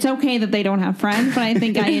 Sure. It's okay that they don't have friends, but I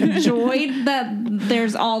think I enjoyed that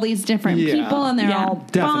there's all these different people and they're all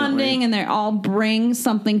bonding and they all bring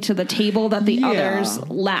something to the table that the others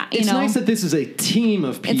lack. It's nice that this is a team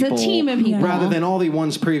of people. It's a team of people. Rather than all the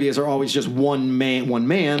ones previous are always just one man,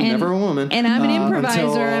 never a woman. And I'm an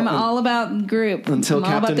improviser. I'm all about group. Until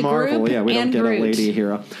Captain Marvel. Yeah, we don't get a lady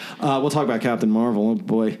hero. We'll talk about Captain Marvel. Oh,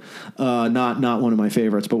 boy. Not one of my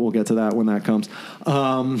favorites, but we'll get to that when that comes.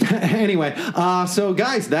 Anyway, so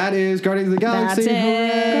guys, that is Guardians of the Galaxy.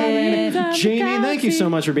 Jamie, thank you so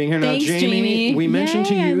much for being here. Thanks, now, Jamie, we mentioned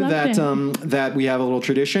to you that we have a little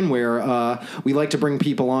tradition where we like to bring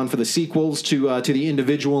people on for the sequels to the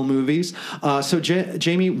individual movies. So,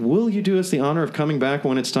 Jamie, will you do us the honor of coming back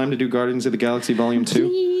when it's time to do Guardians of the Galaxy Volume 2?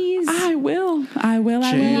 Please. I will.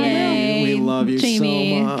 Jamie, we love you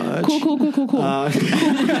Jamie. so much. Cool.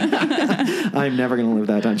 I'm never going to live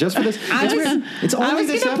that down. Just for this. It's only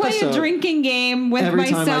this episode. I was going to play a drinking game with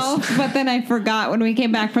myself, but then I forgot when we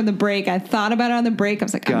came back from the break. I thought about it on the break. I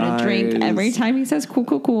was like, I'm going to drink every time he says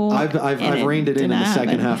cool. I've reined it in the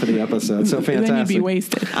second half of the episode. So fantastic. Then you'd be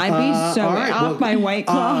wasted. I'd be so off my White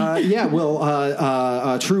Claw.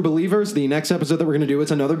 True Believers, the next episode that we're going to do,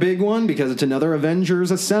 it's another big one because it's another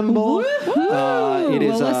Avengers Assemble.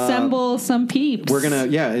 We'll assemble some peeps. We're gonna,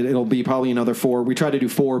 it'll be probably another 4. We try to do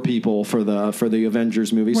 4 people for the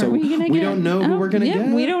Avengers movie, so we don't know who we're gonna get.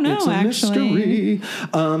 We don't know. It's a mystery.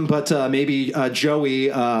 But maybe Joey,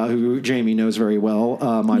 who Jamie knows very well,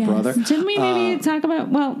 my brother. Didn't we maybe talk about?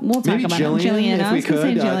 Well, we'll talk about Jillian if we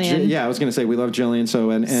could. I was gonna say we love Jillian. So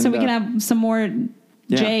we can have some more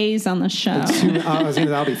J's on the show.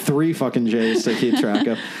 That'll be 3 fucking J's to keep track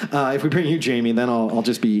of. If we bring you Jamie, then I'll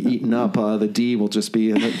just be eating up. The D will just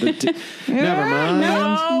be the D. Never mind.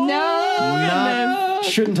 No.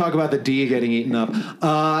 Shouldn't talk about the D getting eaten up.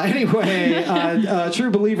 Anyway,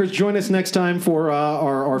 True Believers, join us next time for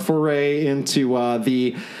our foray into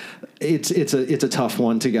the. It's a tough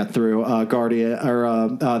one to get through.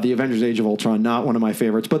 The Avengers: Age of Ultron, not one of my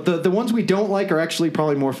favorites, but the ones we don't like are actually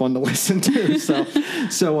probably more fun to listen to.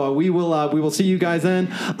 So we will see you guys then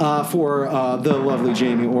for the lovely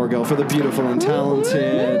Jamie Orgil, for the beautiful and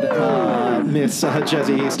talented Miss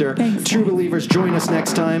Jessie Easter. Thanks, True Believers, join us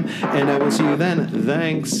next time, and I will see you then.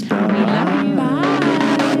 Thanks. Bye.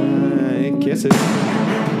 Bye. Kisses.